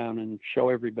sit down and show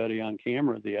everybody on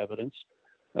camera the evidence.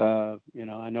 I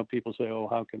know people say, "Oh,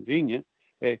 how convenient."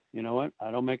 Hey, you know what? I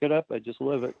don't make it up. I just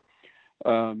live it.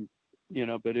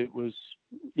 But it was,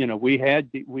 we have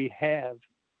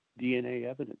DNA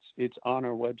evidence. It's on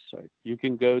our website. You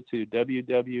can go to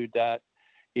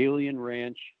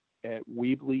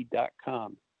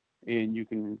www.alienranch@weebly.com and you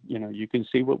can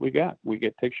see what we got. We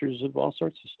get pictures of all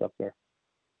sorts of stuff there.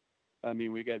 I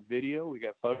mean, we got video, we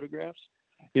got photographs.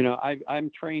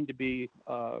 I'm trained to be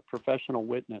a professional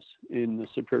witness in the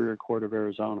Superior Court of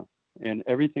Arizona, and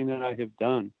everything that I have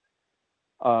done,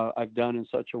 I've done in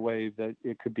such a way that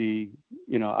it could be,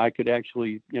 I could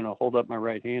actually, hold up my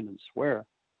right hand and swear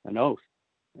an oath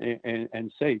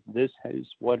and say, this is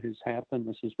what has happened.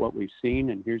 This is what we've seen.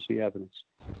 And here's the evidence.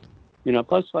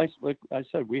 Plus, like I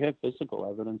said, we have physical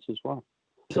evidence as well.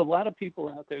 There's a lot of people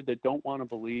out there that don't want to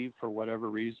believe for whatever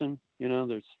reason.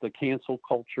 There's the cancel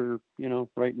culture,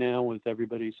 right now with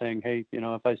everybody saying, hey,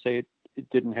 if I say it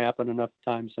didn't happen enough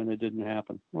times, then it didn't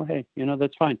happen. Well, hey,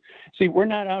 that's fine. See, we're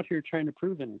not out here trying to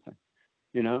prove anything.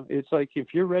 It's like,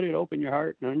 if you're ready to open your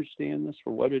heart and understand this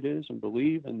for what it is and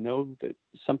believe and know that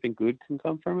something good can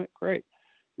come from it, great.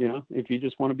 If you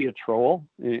just want to be a troll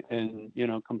and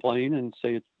complain and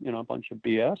say it's, a bunch of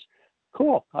BS,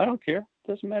 cool. I don't care.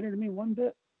 Doesn't matter to me one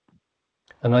bit.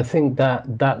 And I think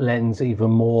that lends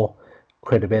even more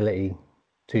credibility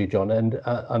to John. And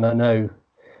I know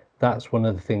that's one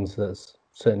of the things that's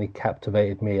certainly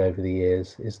captivated me over the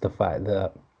years, is the fact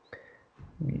that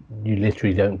you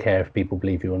literally don't care if people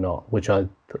believe you or not, which I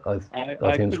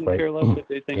think is great. Care less if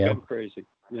they think I'm crazy.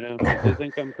 If they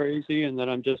think I'm crazy and that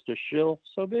I'm just a shill,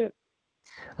 so be it.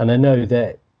 And I know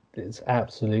that it's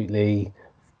absolutely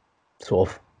sort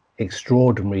of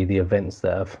extraordinary, the events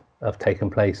that have taken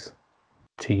place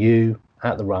to you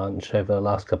at the ranch over the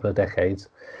last couple of decades.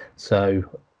 So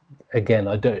again,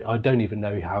 I don't even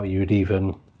know how you would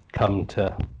even come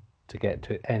to get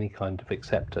to any kind of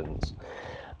acceptance.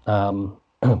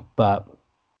 But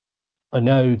I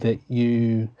know that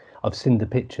I've seen the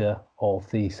picture of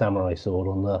the samurai sword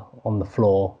on the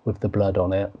floor with the blood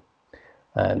on it.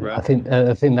 And Right. I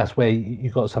think that's where you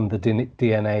got some of the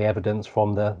DNA evidence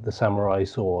from the samurai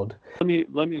sword. Let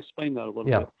me explain that a little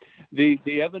Yeah. bit.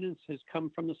 The evidence has come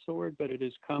from the sword, but it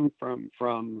has come from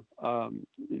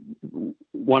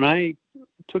when I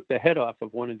took the head off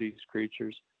of one of these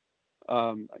creatures.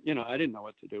 You know, I didn't know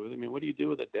what to do with it. I mean, what do you do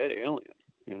with a dead alien?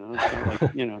 You know, it's not like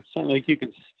it's not like you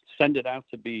can send it out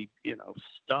to be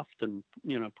stuffed and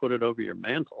put it over your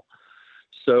mantle.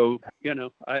 So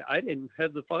I didn't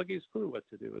have the foggiest clue what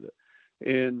to do with it,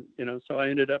 and so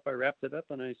I wrapped it up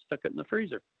and I stuck it in the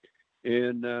freezer.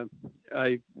 And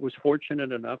I was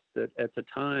fortunate enough that at the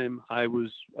time I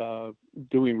was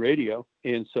doing radio,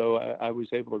 and so I was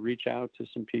able to reach out to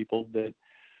some people that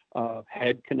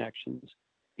had connections,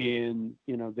 and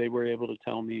they were able to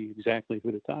tell me exactly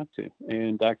who to talk to.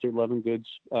 And Dr. Levengood's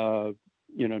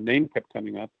name kept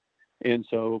coming up, and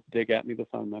so they got me the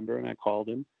phone number, and I called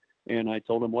him, and I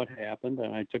told him what happened,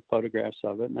 and I took photographs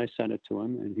of it, and I sent it to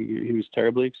him, and he was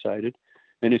terribly excited.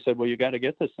 And he said, well, you got to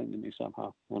get this thing to me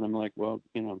somehow. And I'm like, well,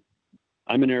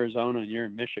 I'm in Arizona and you're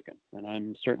in Michigan, and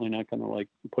I'm certainly not going to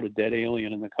put a dead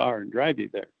alien in the car and drive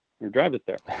it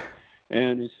there.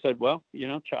 And he said, well,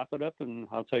 chop it up and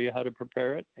I'll tell you how to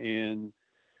prepare it and,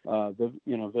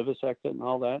 vivisect it and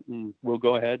all that. And we'll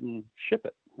go ahead and ship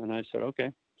it. And I said,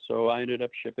 okay. So I ended up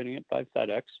shipping it by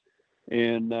FedEx.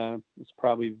 And it's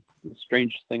probably the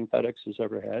strangest thing FedEx has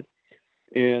ever had.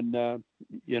 And,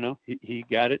 he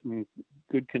got it in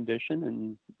good condition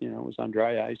and, it was on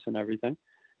dry ice and everything.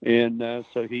 And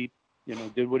so he,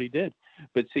 did what he did.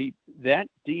 But see, that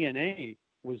DNA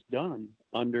was done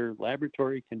under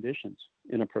laboratory conditions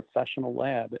in a professional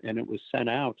lab, and it was sent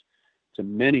out to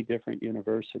many different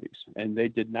universities. And they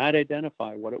did not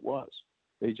identify what it was.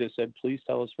 They just said, please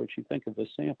tell us what you think of this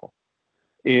sample.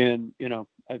 And,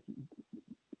 a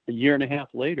year and a half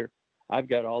later, I've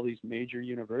got all these major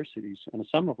universities, and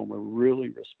some of them are really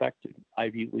respected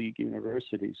Ivy League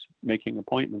universities, making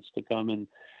appointments to come and,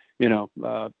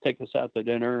 take us out to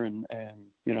dinner and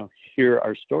hear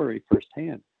our story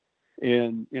firsthand.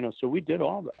 And, so we did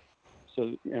all that.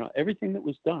 So, everything that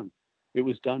was done, it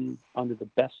was done under the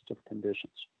best of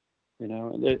conditions.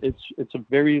 It's a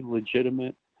very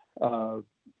legitimate,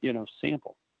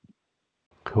 sample.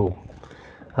 Cool.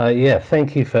 Yeah,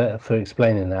 thank you for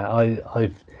explaining that.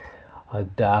 I'd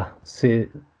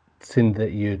seen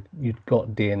that you'd got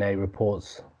DNA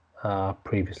reports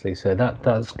previously, so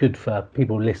that's good for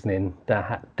people listening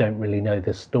that don't really know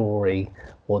the story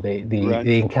or the Right.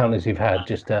 the encounters you've had.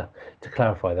 Just to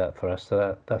clarify that for us,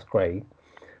 so that's great.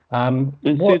 And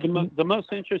see, the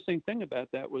most interesting thing about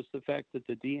that was the fact that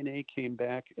the DNA came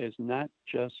back as not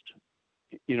just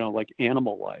like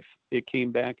animal life. It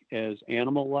came back as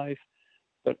animal life,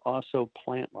 but also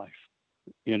plant life.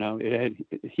 It had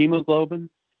hemoglobin,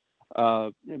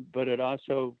 but it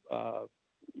also,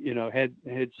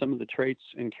 had some of the traits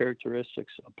and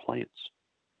characteristics of plants,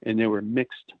 and they were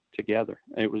mixed together.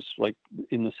 It was like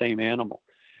in the same animal.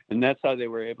 And that's how they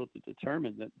were able to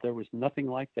determine that there was nothing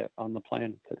like that on the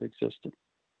planet that existed.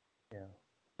 Yeah,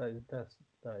 that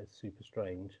is super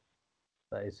strange.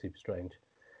 That is super strange.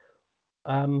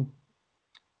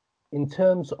 In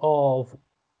terms of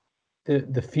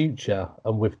the future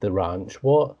and with the ranch,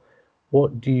 what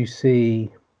do you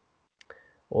see,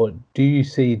 or do you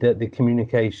see that the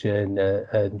communication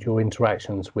and your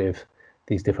interactions with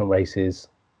these different races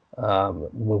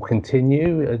will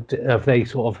continue? Have they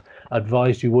sort of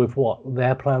advised you with what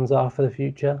their plans are for the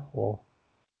future, or?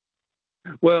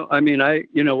 Well, I mean,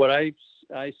 what I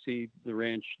see the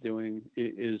ranch doing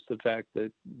is the fact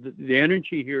that the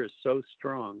energy here is so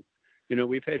strong.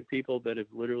 We've had people that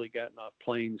have literally gotten off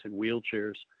planes in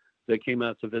wheelchairs that came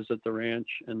out to visit the ranch,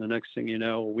 and the next thing you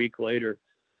know, a week later,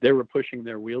 they were pushing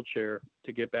their wheelchair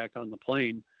to get back on the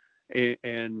plane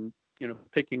and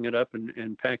picking it up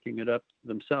and packing it up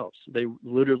themselves. They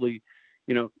literally,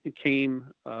 came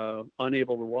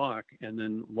unable to walk and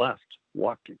then left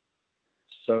walking.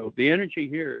 So the energy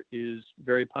here is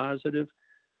very positive,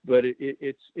 but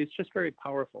it's just very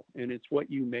powerful, and it's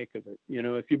what you make of it.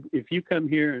 If you come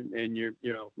here and you're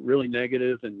really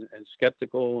negative and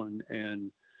skeptical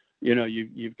and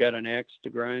you've got an axe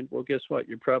to grind, well, guess what?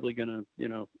 You're probably going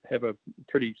to have a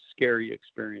pretty scary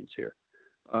experience here.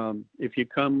 If you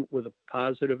come with a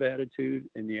positive attitude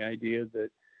and the idea that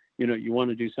you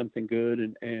want to do something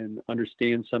good and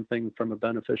understand something from a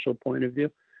beneficial point of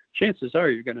view, chances are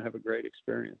you're going to have a great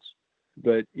experience.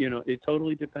 But it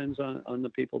totally depends on the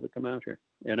people that come out here.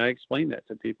 And I explain that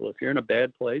to people. If you're in a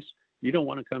bad place, you don't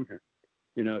want to come here.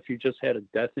 If you just had a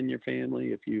death in your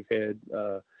family, if you've had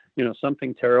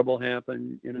something terrible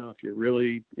happen, if you're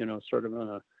really sort of in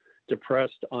a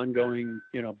depressed, ongoing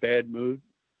bad mood,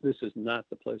 this is not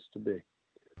the place to be.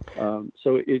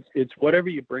 So it's whatever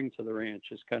you bring to the ranch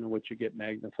is kind of what you get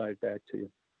magnified back to you.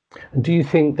 Do you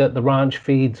think that the ranch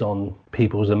feeds on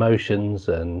people's emotions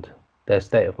and their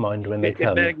state of mind when they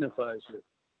come? It magnifies it.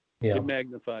 Yeah. It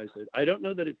magnifies it. I don't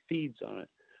know that it feeds on it.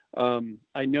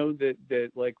 I know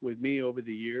that like with me over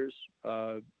the years,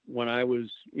 when I was,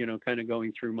 kind of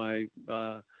going through my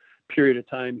period of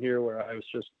time here where I was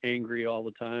just angry all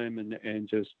the time and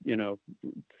just,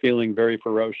 feeling very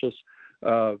ferocious.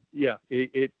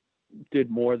 It did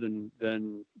more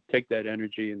than take that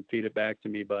energy and feed it back to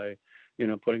me by,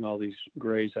 putting all these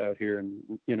grays out here and,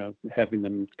 having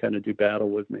them kind of do battle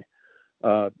with me.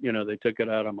 They took it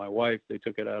out on my wife. They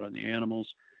took it out on the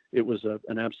animals. It was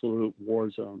an absolute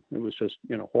war zone. It was just,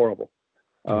 horrible.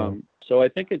 So I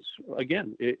think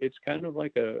it's kind of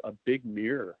like a big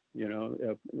mirror,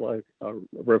 like a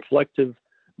reflective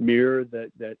mirror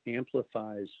that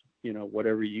amplifies,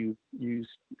 whatever you use,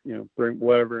 bring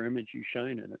whatever image you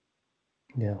shine in it.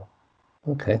 Yeah.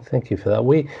 Okay. Thank you for that.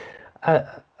 We,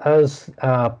 as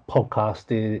our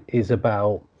podcast is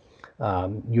about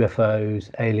UFOs,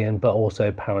 alien, but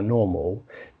also paranormal,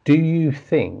 do you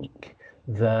think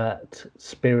that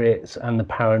spirits and the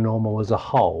paranormal as a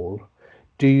whole,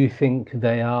 do you think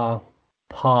they are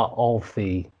part of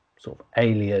the sort of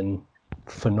alien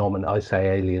phenomena? I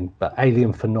say alien, but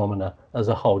alien phenomena as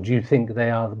a whole. Do you think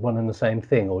they are one and the same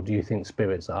thing, or do you think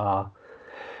spirits are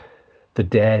the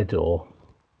dead, or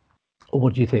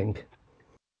what do you think?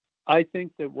 I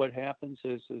think that what happens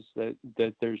is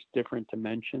that there's different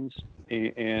dimensions,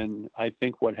 and I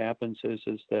think what happens is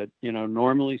that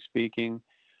normally speaking,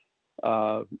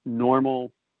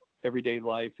 normal everyday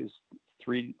life is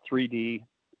 3D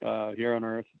here on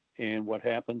Earth, and what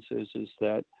happens is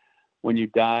that when you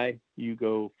die, you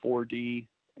go 4D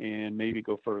and maybe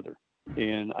go further.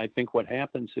 And I think what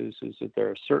happens is that there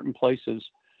are certain places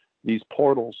these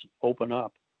portals open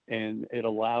up, and it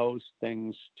allows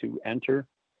things to enter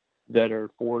that are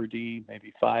 4D,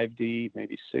 maybe 5D,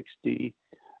 maybe 6D.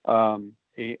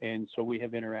 And so we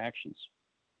have interactions.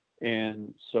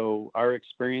 And so our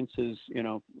experiences,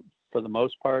 for the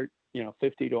most part,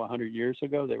 50 to 100 years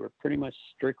ago, they were pretty much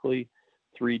strictly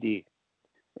 3D.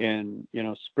 And,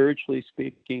 spiritually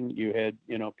speaking, you had,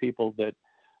 people that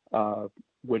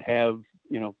would have,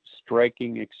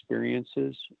 striking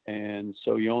experiences. And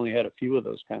so you only had a few of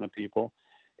those kind of people.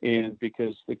 And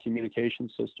because the communication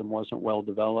system wasn't well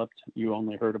developed, you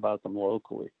only heard about them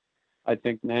locally. I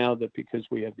think now that because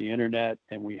we have the internet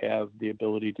and we have the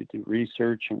ability to do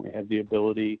research and we have the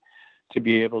ability to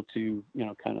be able to,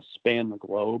 kind of span the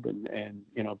globe and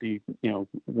be,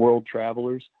 world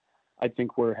travelers, I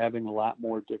think we're having a lot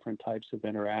more different types of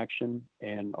interaction,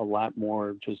 and a lot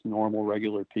more just normal,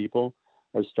 regular people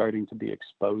are starting to be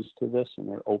exposed to this, and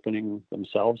they're opening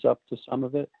themselves up to some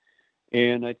of it.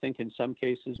 And I think in some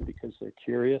cases, because they're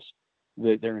curious,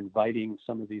 that they're inviting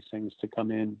some of these things to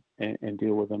come in and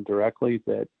deal with them directly,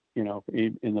 that,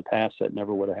 in the past, that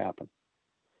never would have happened.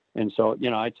 And so,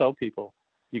 I tell people,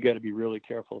 you got to be really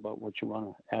careful about what you want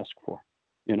to ask for.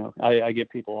 I get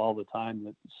people all the time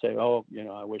that say, oh,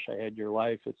 I wish I had your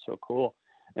life. It's so cool.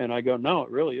 And I go, no,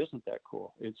 it really isn't that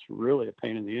cool. It's really a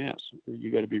pain in the ass. You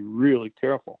got to be really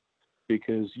careful,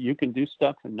 because you can do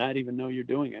stuff and not even know you're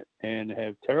doing it and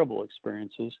have terrible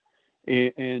experiences,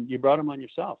 and you brought them on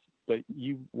yourself, but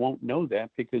you won't know that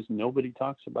because nobody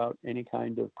talks about any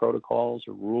kind of protocols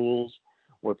or rules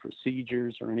or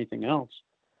procedures or anything else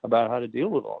about how to deal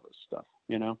with all this stuff.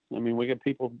 I mean, we get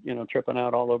people, tripping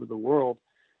out all over the world,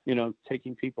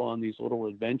 taking people on these little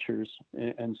adventures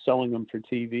and selling them for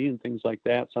TV and things like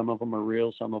that. Some of them are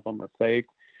real, some of them are fake,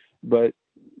 but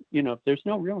there's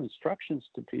no real instructions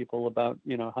to people about,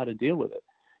 how to deal with it.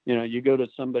 You go to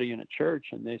somebody in a church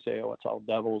and they say, oh, it's all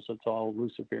devils, it's all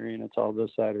Luciferian, it's all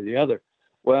this, that, or the other.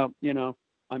 Well,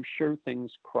 I'm sure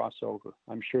things cross over.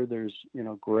 I'm sure there's,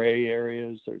 gray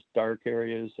areas, there's dark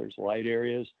areas, there's light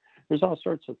areas, there's all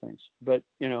sorts of things. But,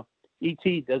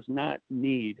 ET does not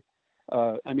need,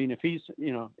 if he's,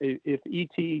 if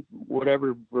ET,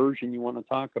 whatever version you want to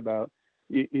talk about,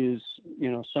 is,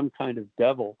 some kind of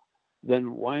devil,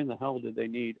 then why in the hell did they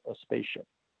need a spaceship?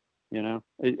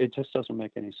 It just doesn't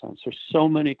make any sense. There's so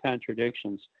many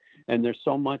contradictions, and there's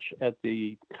so much at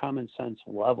the common sense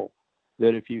level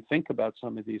that if you think about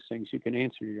some of these things, you can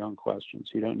answer your own questions.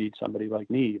 You don't need somebody like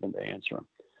me even to answer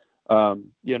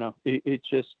them. It's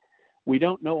just, we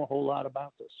don't know a whole lot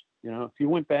about this. If you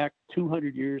went back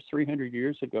 200 years, 300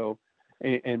 years ago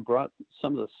and brought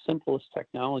some of the simplest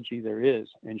technology there is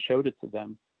and showed it to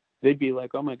them, they'd be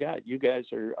like, oh my God, you guys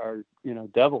are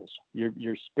devils,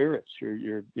 you're spirits,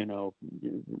 you're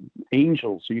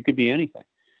angels, you could be anything.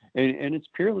 and it's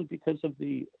purely because of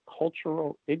the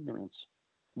cultural ignorance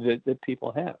that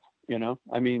people have.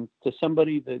 I mean, to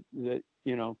somebody that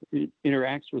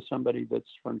interacts with somebody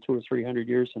that's from 200 or 300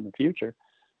 years in the future,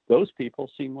 those people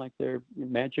seem like they're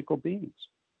magical beings.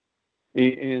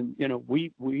 And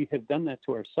we have done that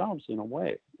to ourselves in a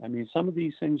way. I mean, some of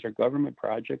these things are government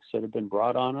projects that have been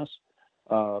brought on us.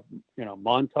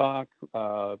 Montauk,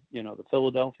 the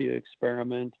Philadelphia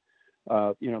experiment,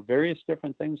 various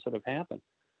different things that have happened.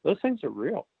 Those things are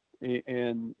real,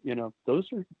 and those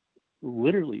are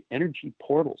literally energy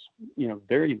portals.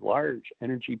 Very large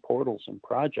energy portals and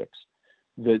projects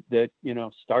that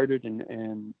started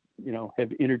and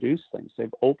have introduced things.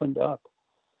 They've opened up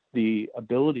the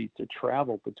ability to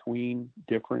travel between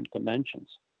different dimensions,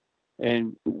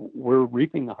 and we're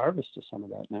reaping the harvest of some of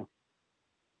that now.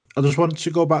 I just wanted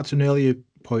to go back to an earlier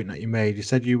point that you made. You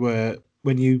said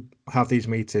when you have these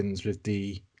meetings with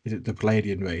the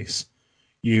Palladian race,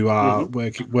 you are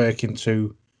working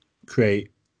to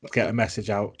get a message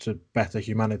out to better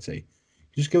humanity.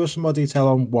 Just give us some more detail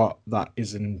on what that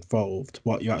is involved,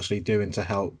 what you're actually doing to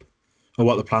help, or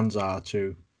what the plans are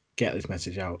to get this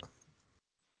message out.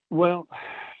 Well,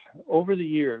 over the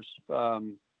years, a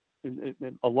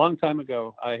long time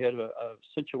ago, I had a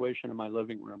situation in my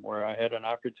living room where I had an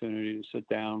opportunity to sit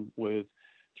down with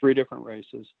 3 different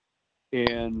races.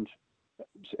 And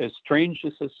as strange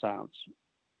as this sounds,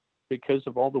 because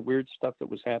of all the weird stuff that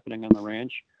was happening on the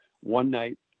ranch, one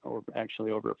night, or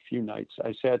actually over a few nights,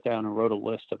 I sat down and wrote a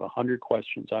list of 100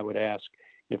 questions I would ask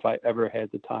if I ever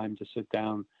had the time to sit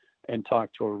down and talk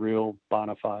to a real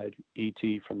bona fide ET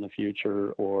from the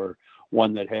future, or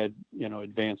one that had,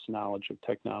 advanced knowledge of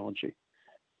technology.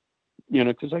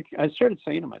 Because I started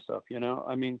saying to myself,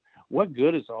 I mean, what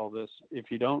good is all this if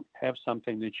you don't have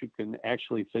something that you can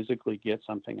actually physically get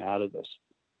something out of this?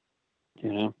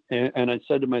 And I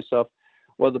said to myself,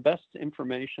 well, the best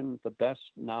information, the best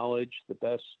knowledge, the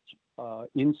best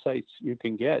insights you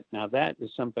can get, now that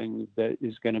is something that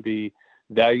is going to be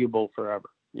valuable forever.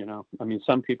 I mean,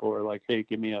 some people are like, hey,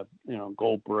 give me a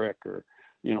gold brick or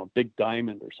big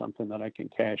diamond or something that I can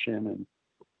cash in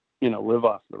and live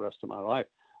off the rest of my life.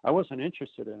 I wasn't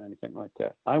interested in anything like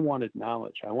that. I wanted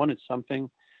knowledge. I wanted something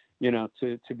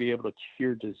to be able to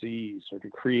cure disease, or to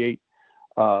create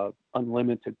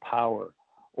unlimited power,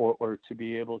 or to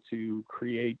be able to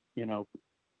create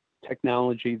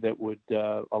technology that would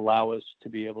allow us to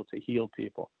be able to heal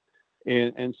people.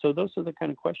 And so those are the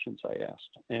kind of questions I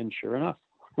asked. And sure enough,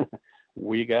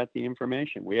 we got the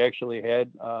information. We actually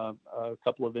had a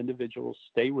couple of individuals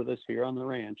stay with us here on the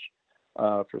ranch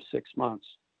for 6 months,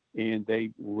 and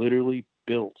they literally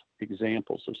built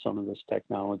examples of some of this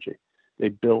technology. They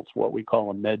built what we call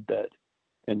a med bed,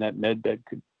 and that med bed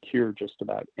could cure just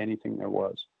about anything there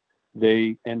was.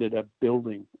 They ended up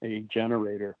building a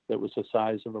generator that was the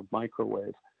size of a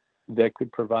microwave that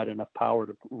could provide enough power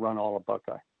to run all of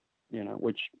Buckeye,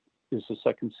 which is the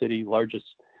second city, largest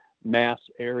mass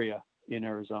area in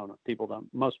Arizona.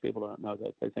 Most people don't know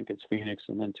that. They think it's Phoenix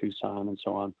and then Tucson and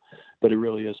so on, but it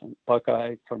really isn't.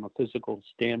 Buckeye, from a physical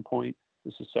standpoint,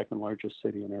 is the second largest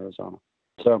city in Arizona.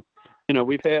 So,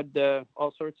 we've had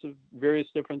all sorts of various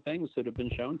different things that have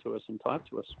been shown to us and taught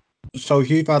to us. So if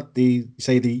you've had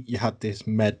you had this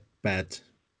med bed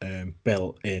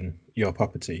built in your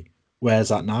property, where's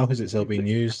that now? Is it still being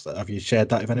used? Have you shared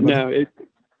that with anybody? No,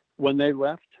 when they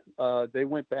left, they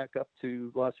went back up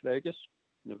to Las Vegas,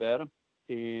 Nevada,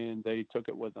 and they took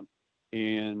it with them.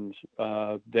 And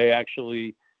they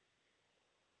actually,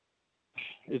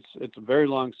 it's a very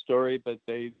long story, but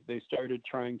they started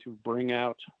trying to bring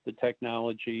out the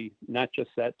technology, not just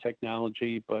that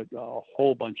technology, but a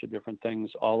whole bunch of different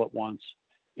things all at once.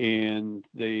 And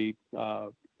they,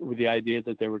 with the idea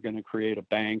that they were going to create a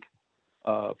bank,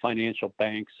 financial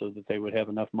bank, so that they would have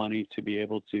enough money to be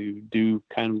able to do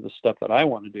kind of the stuff that I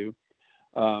want to do.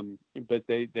 But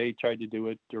they tried to do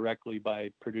it directly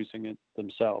by producing it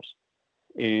themselves.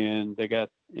 And they got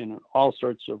in all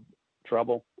sorts of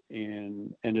trouble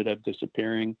and ended up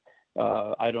disappearing.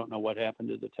 I don't know what happened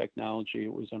to the technology.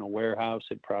 It was in a warehouse.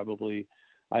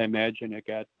 I imagine it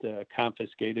got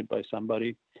confiscated by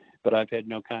somebody, but I've had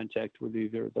no contact with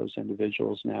either of those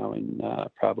individuals now in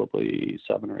probably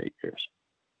 7 or 8 years.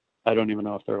 I don't even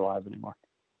know if they're alive anymore.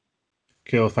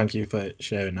 Cool. Thank you for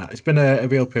sharing that. It's been a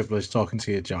real privilege talking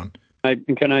to you, John.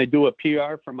 Can I do a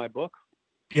PR for my book?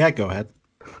 Yeah, go ahead.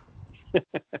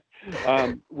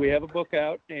 We have a book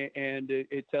out, and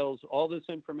it tells all this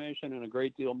information and a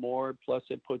great deal more. Plus,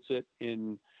 it puts it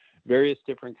in various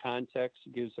different contexts.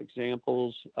 It gives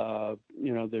examples.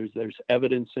 There's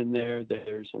evidence in there.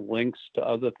 There's links to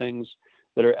other things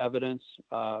that are evidence.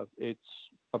 It's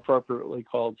appropriately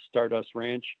called Stardust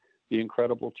Ranch, The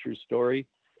Incredible True Story,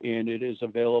 and it is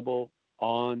available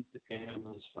on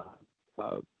Amazon.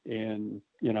 And,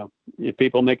 you know, if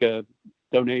people make a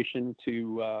donation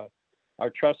to our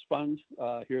trust fund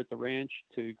here at the ranch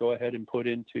to go ahead and put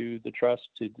into the trust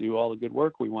to do all the good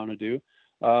work we want to do,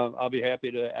 I'll be happy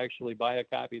to actually buy a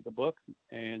copy of the book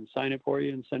and sign it for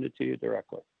you and send it to you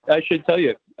directly. I should tell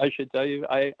you,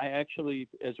 I actually,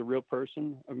 as a real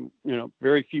person, you know,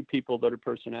 very few people that are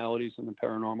personalities in the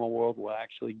paranormal world will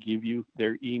actually give you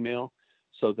their email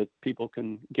so that people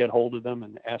can get hold of them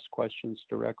and ask questions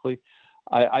directly.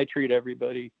 I treat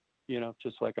everybody, you know,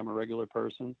 just like I'm a regular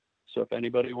person. So if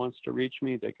anybody wants to reach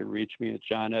me, they can reach me at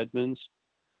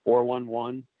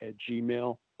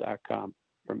johnedmonds411@gmail.com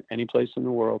from any place in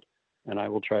the world, and I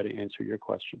will try to answer your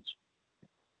questions.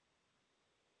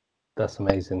 That's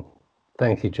amazing.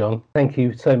 Thank you, John. Thank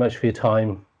you so much for your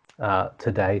time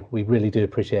today. We really do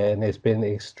appreciate it, and it's been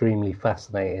extremely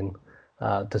fascinating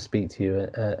to speak to you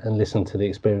and listen to the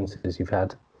experiences you've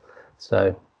had.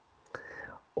 So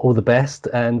all the best,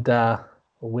 and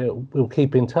we'll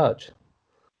keep in touch.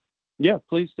 Yeah,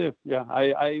 please do. Yeah,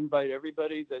 I invite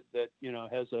everybody that you know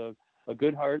has a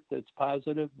good heart, that's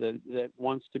positive, that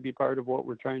wants to be part of what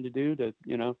we're trying to do, to,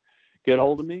 you know, get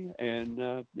hold of me, and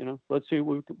you know, let's see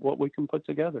what we can put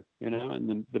together, you know,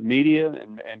 and the media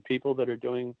and people that are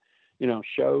doing, you know,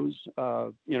 shows,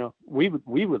 you know, we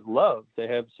would love to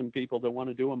have some people that want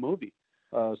to do a movie,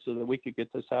 so that we could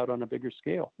get this out on a bigger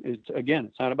scale. It's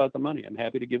not about the money. I'm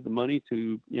happy to give the money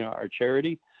to, you know, our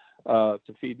charity to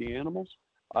feed the animals.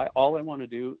 All I want to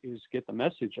do is get the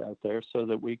message out there so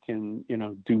that we can, you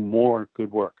know, do more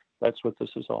good work. That's what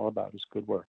this is all about, is good work.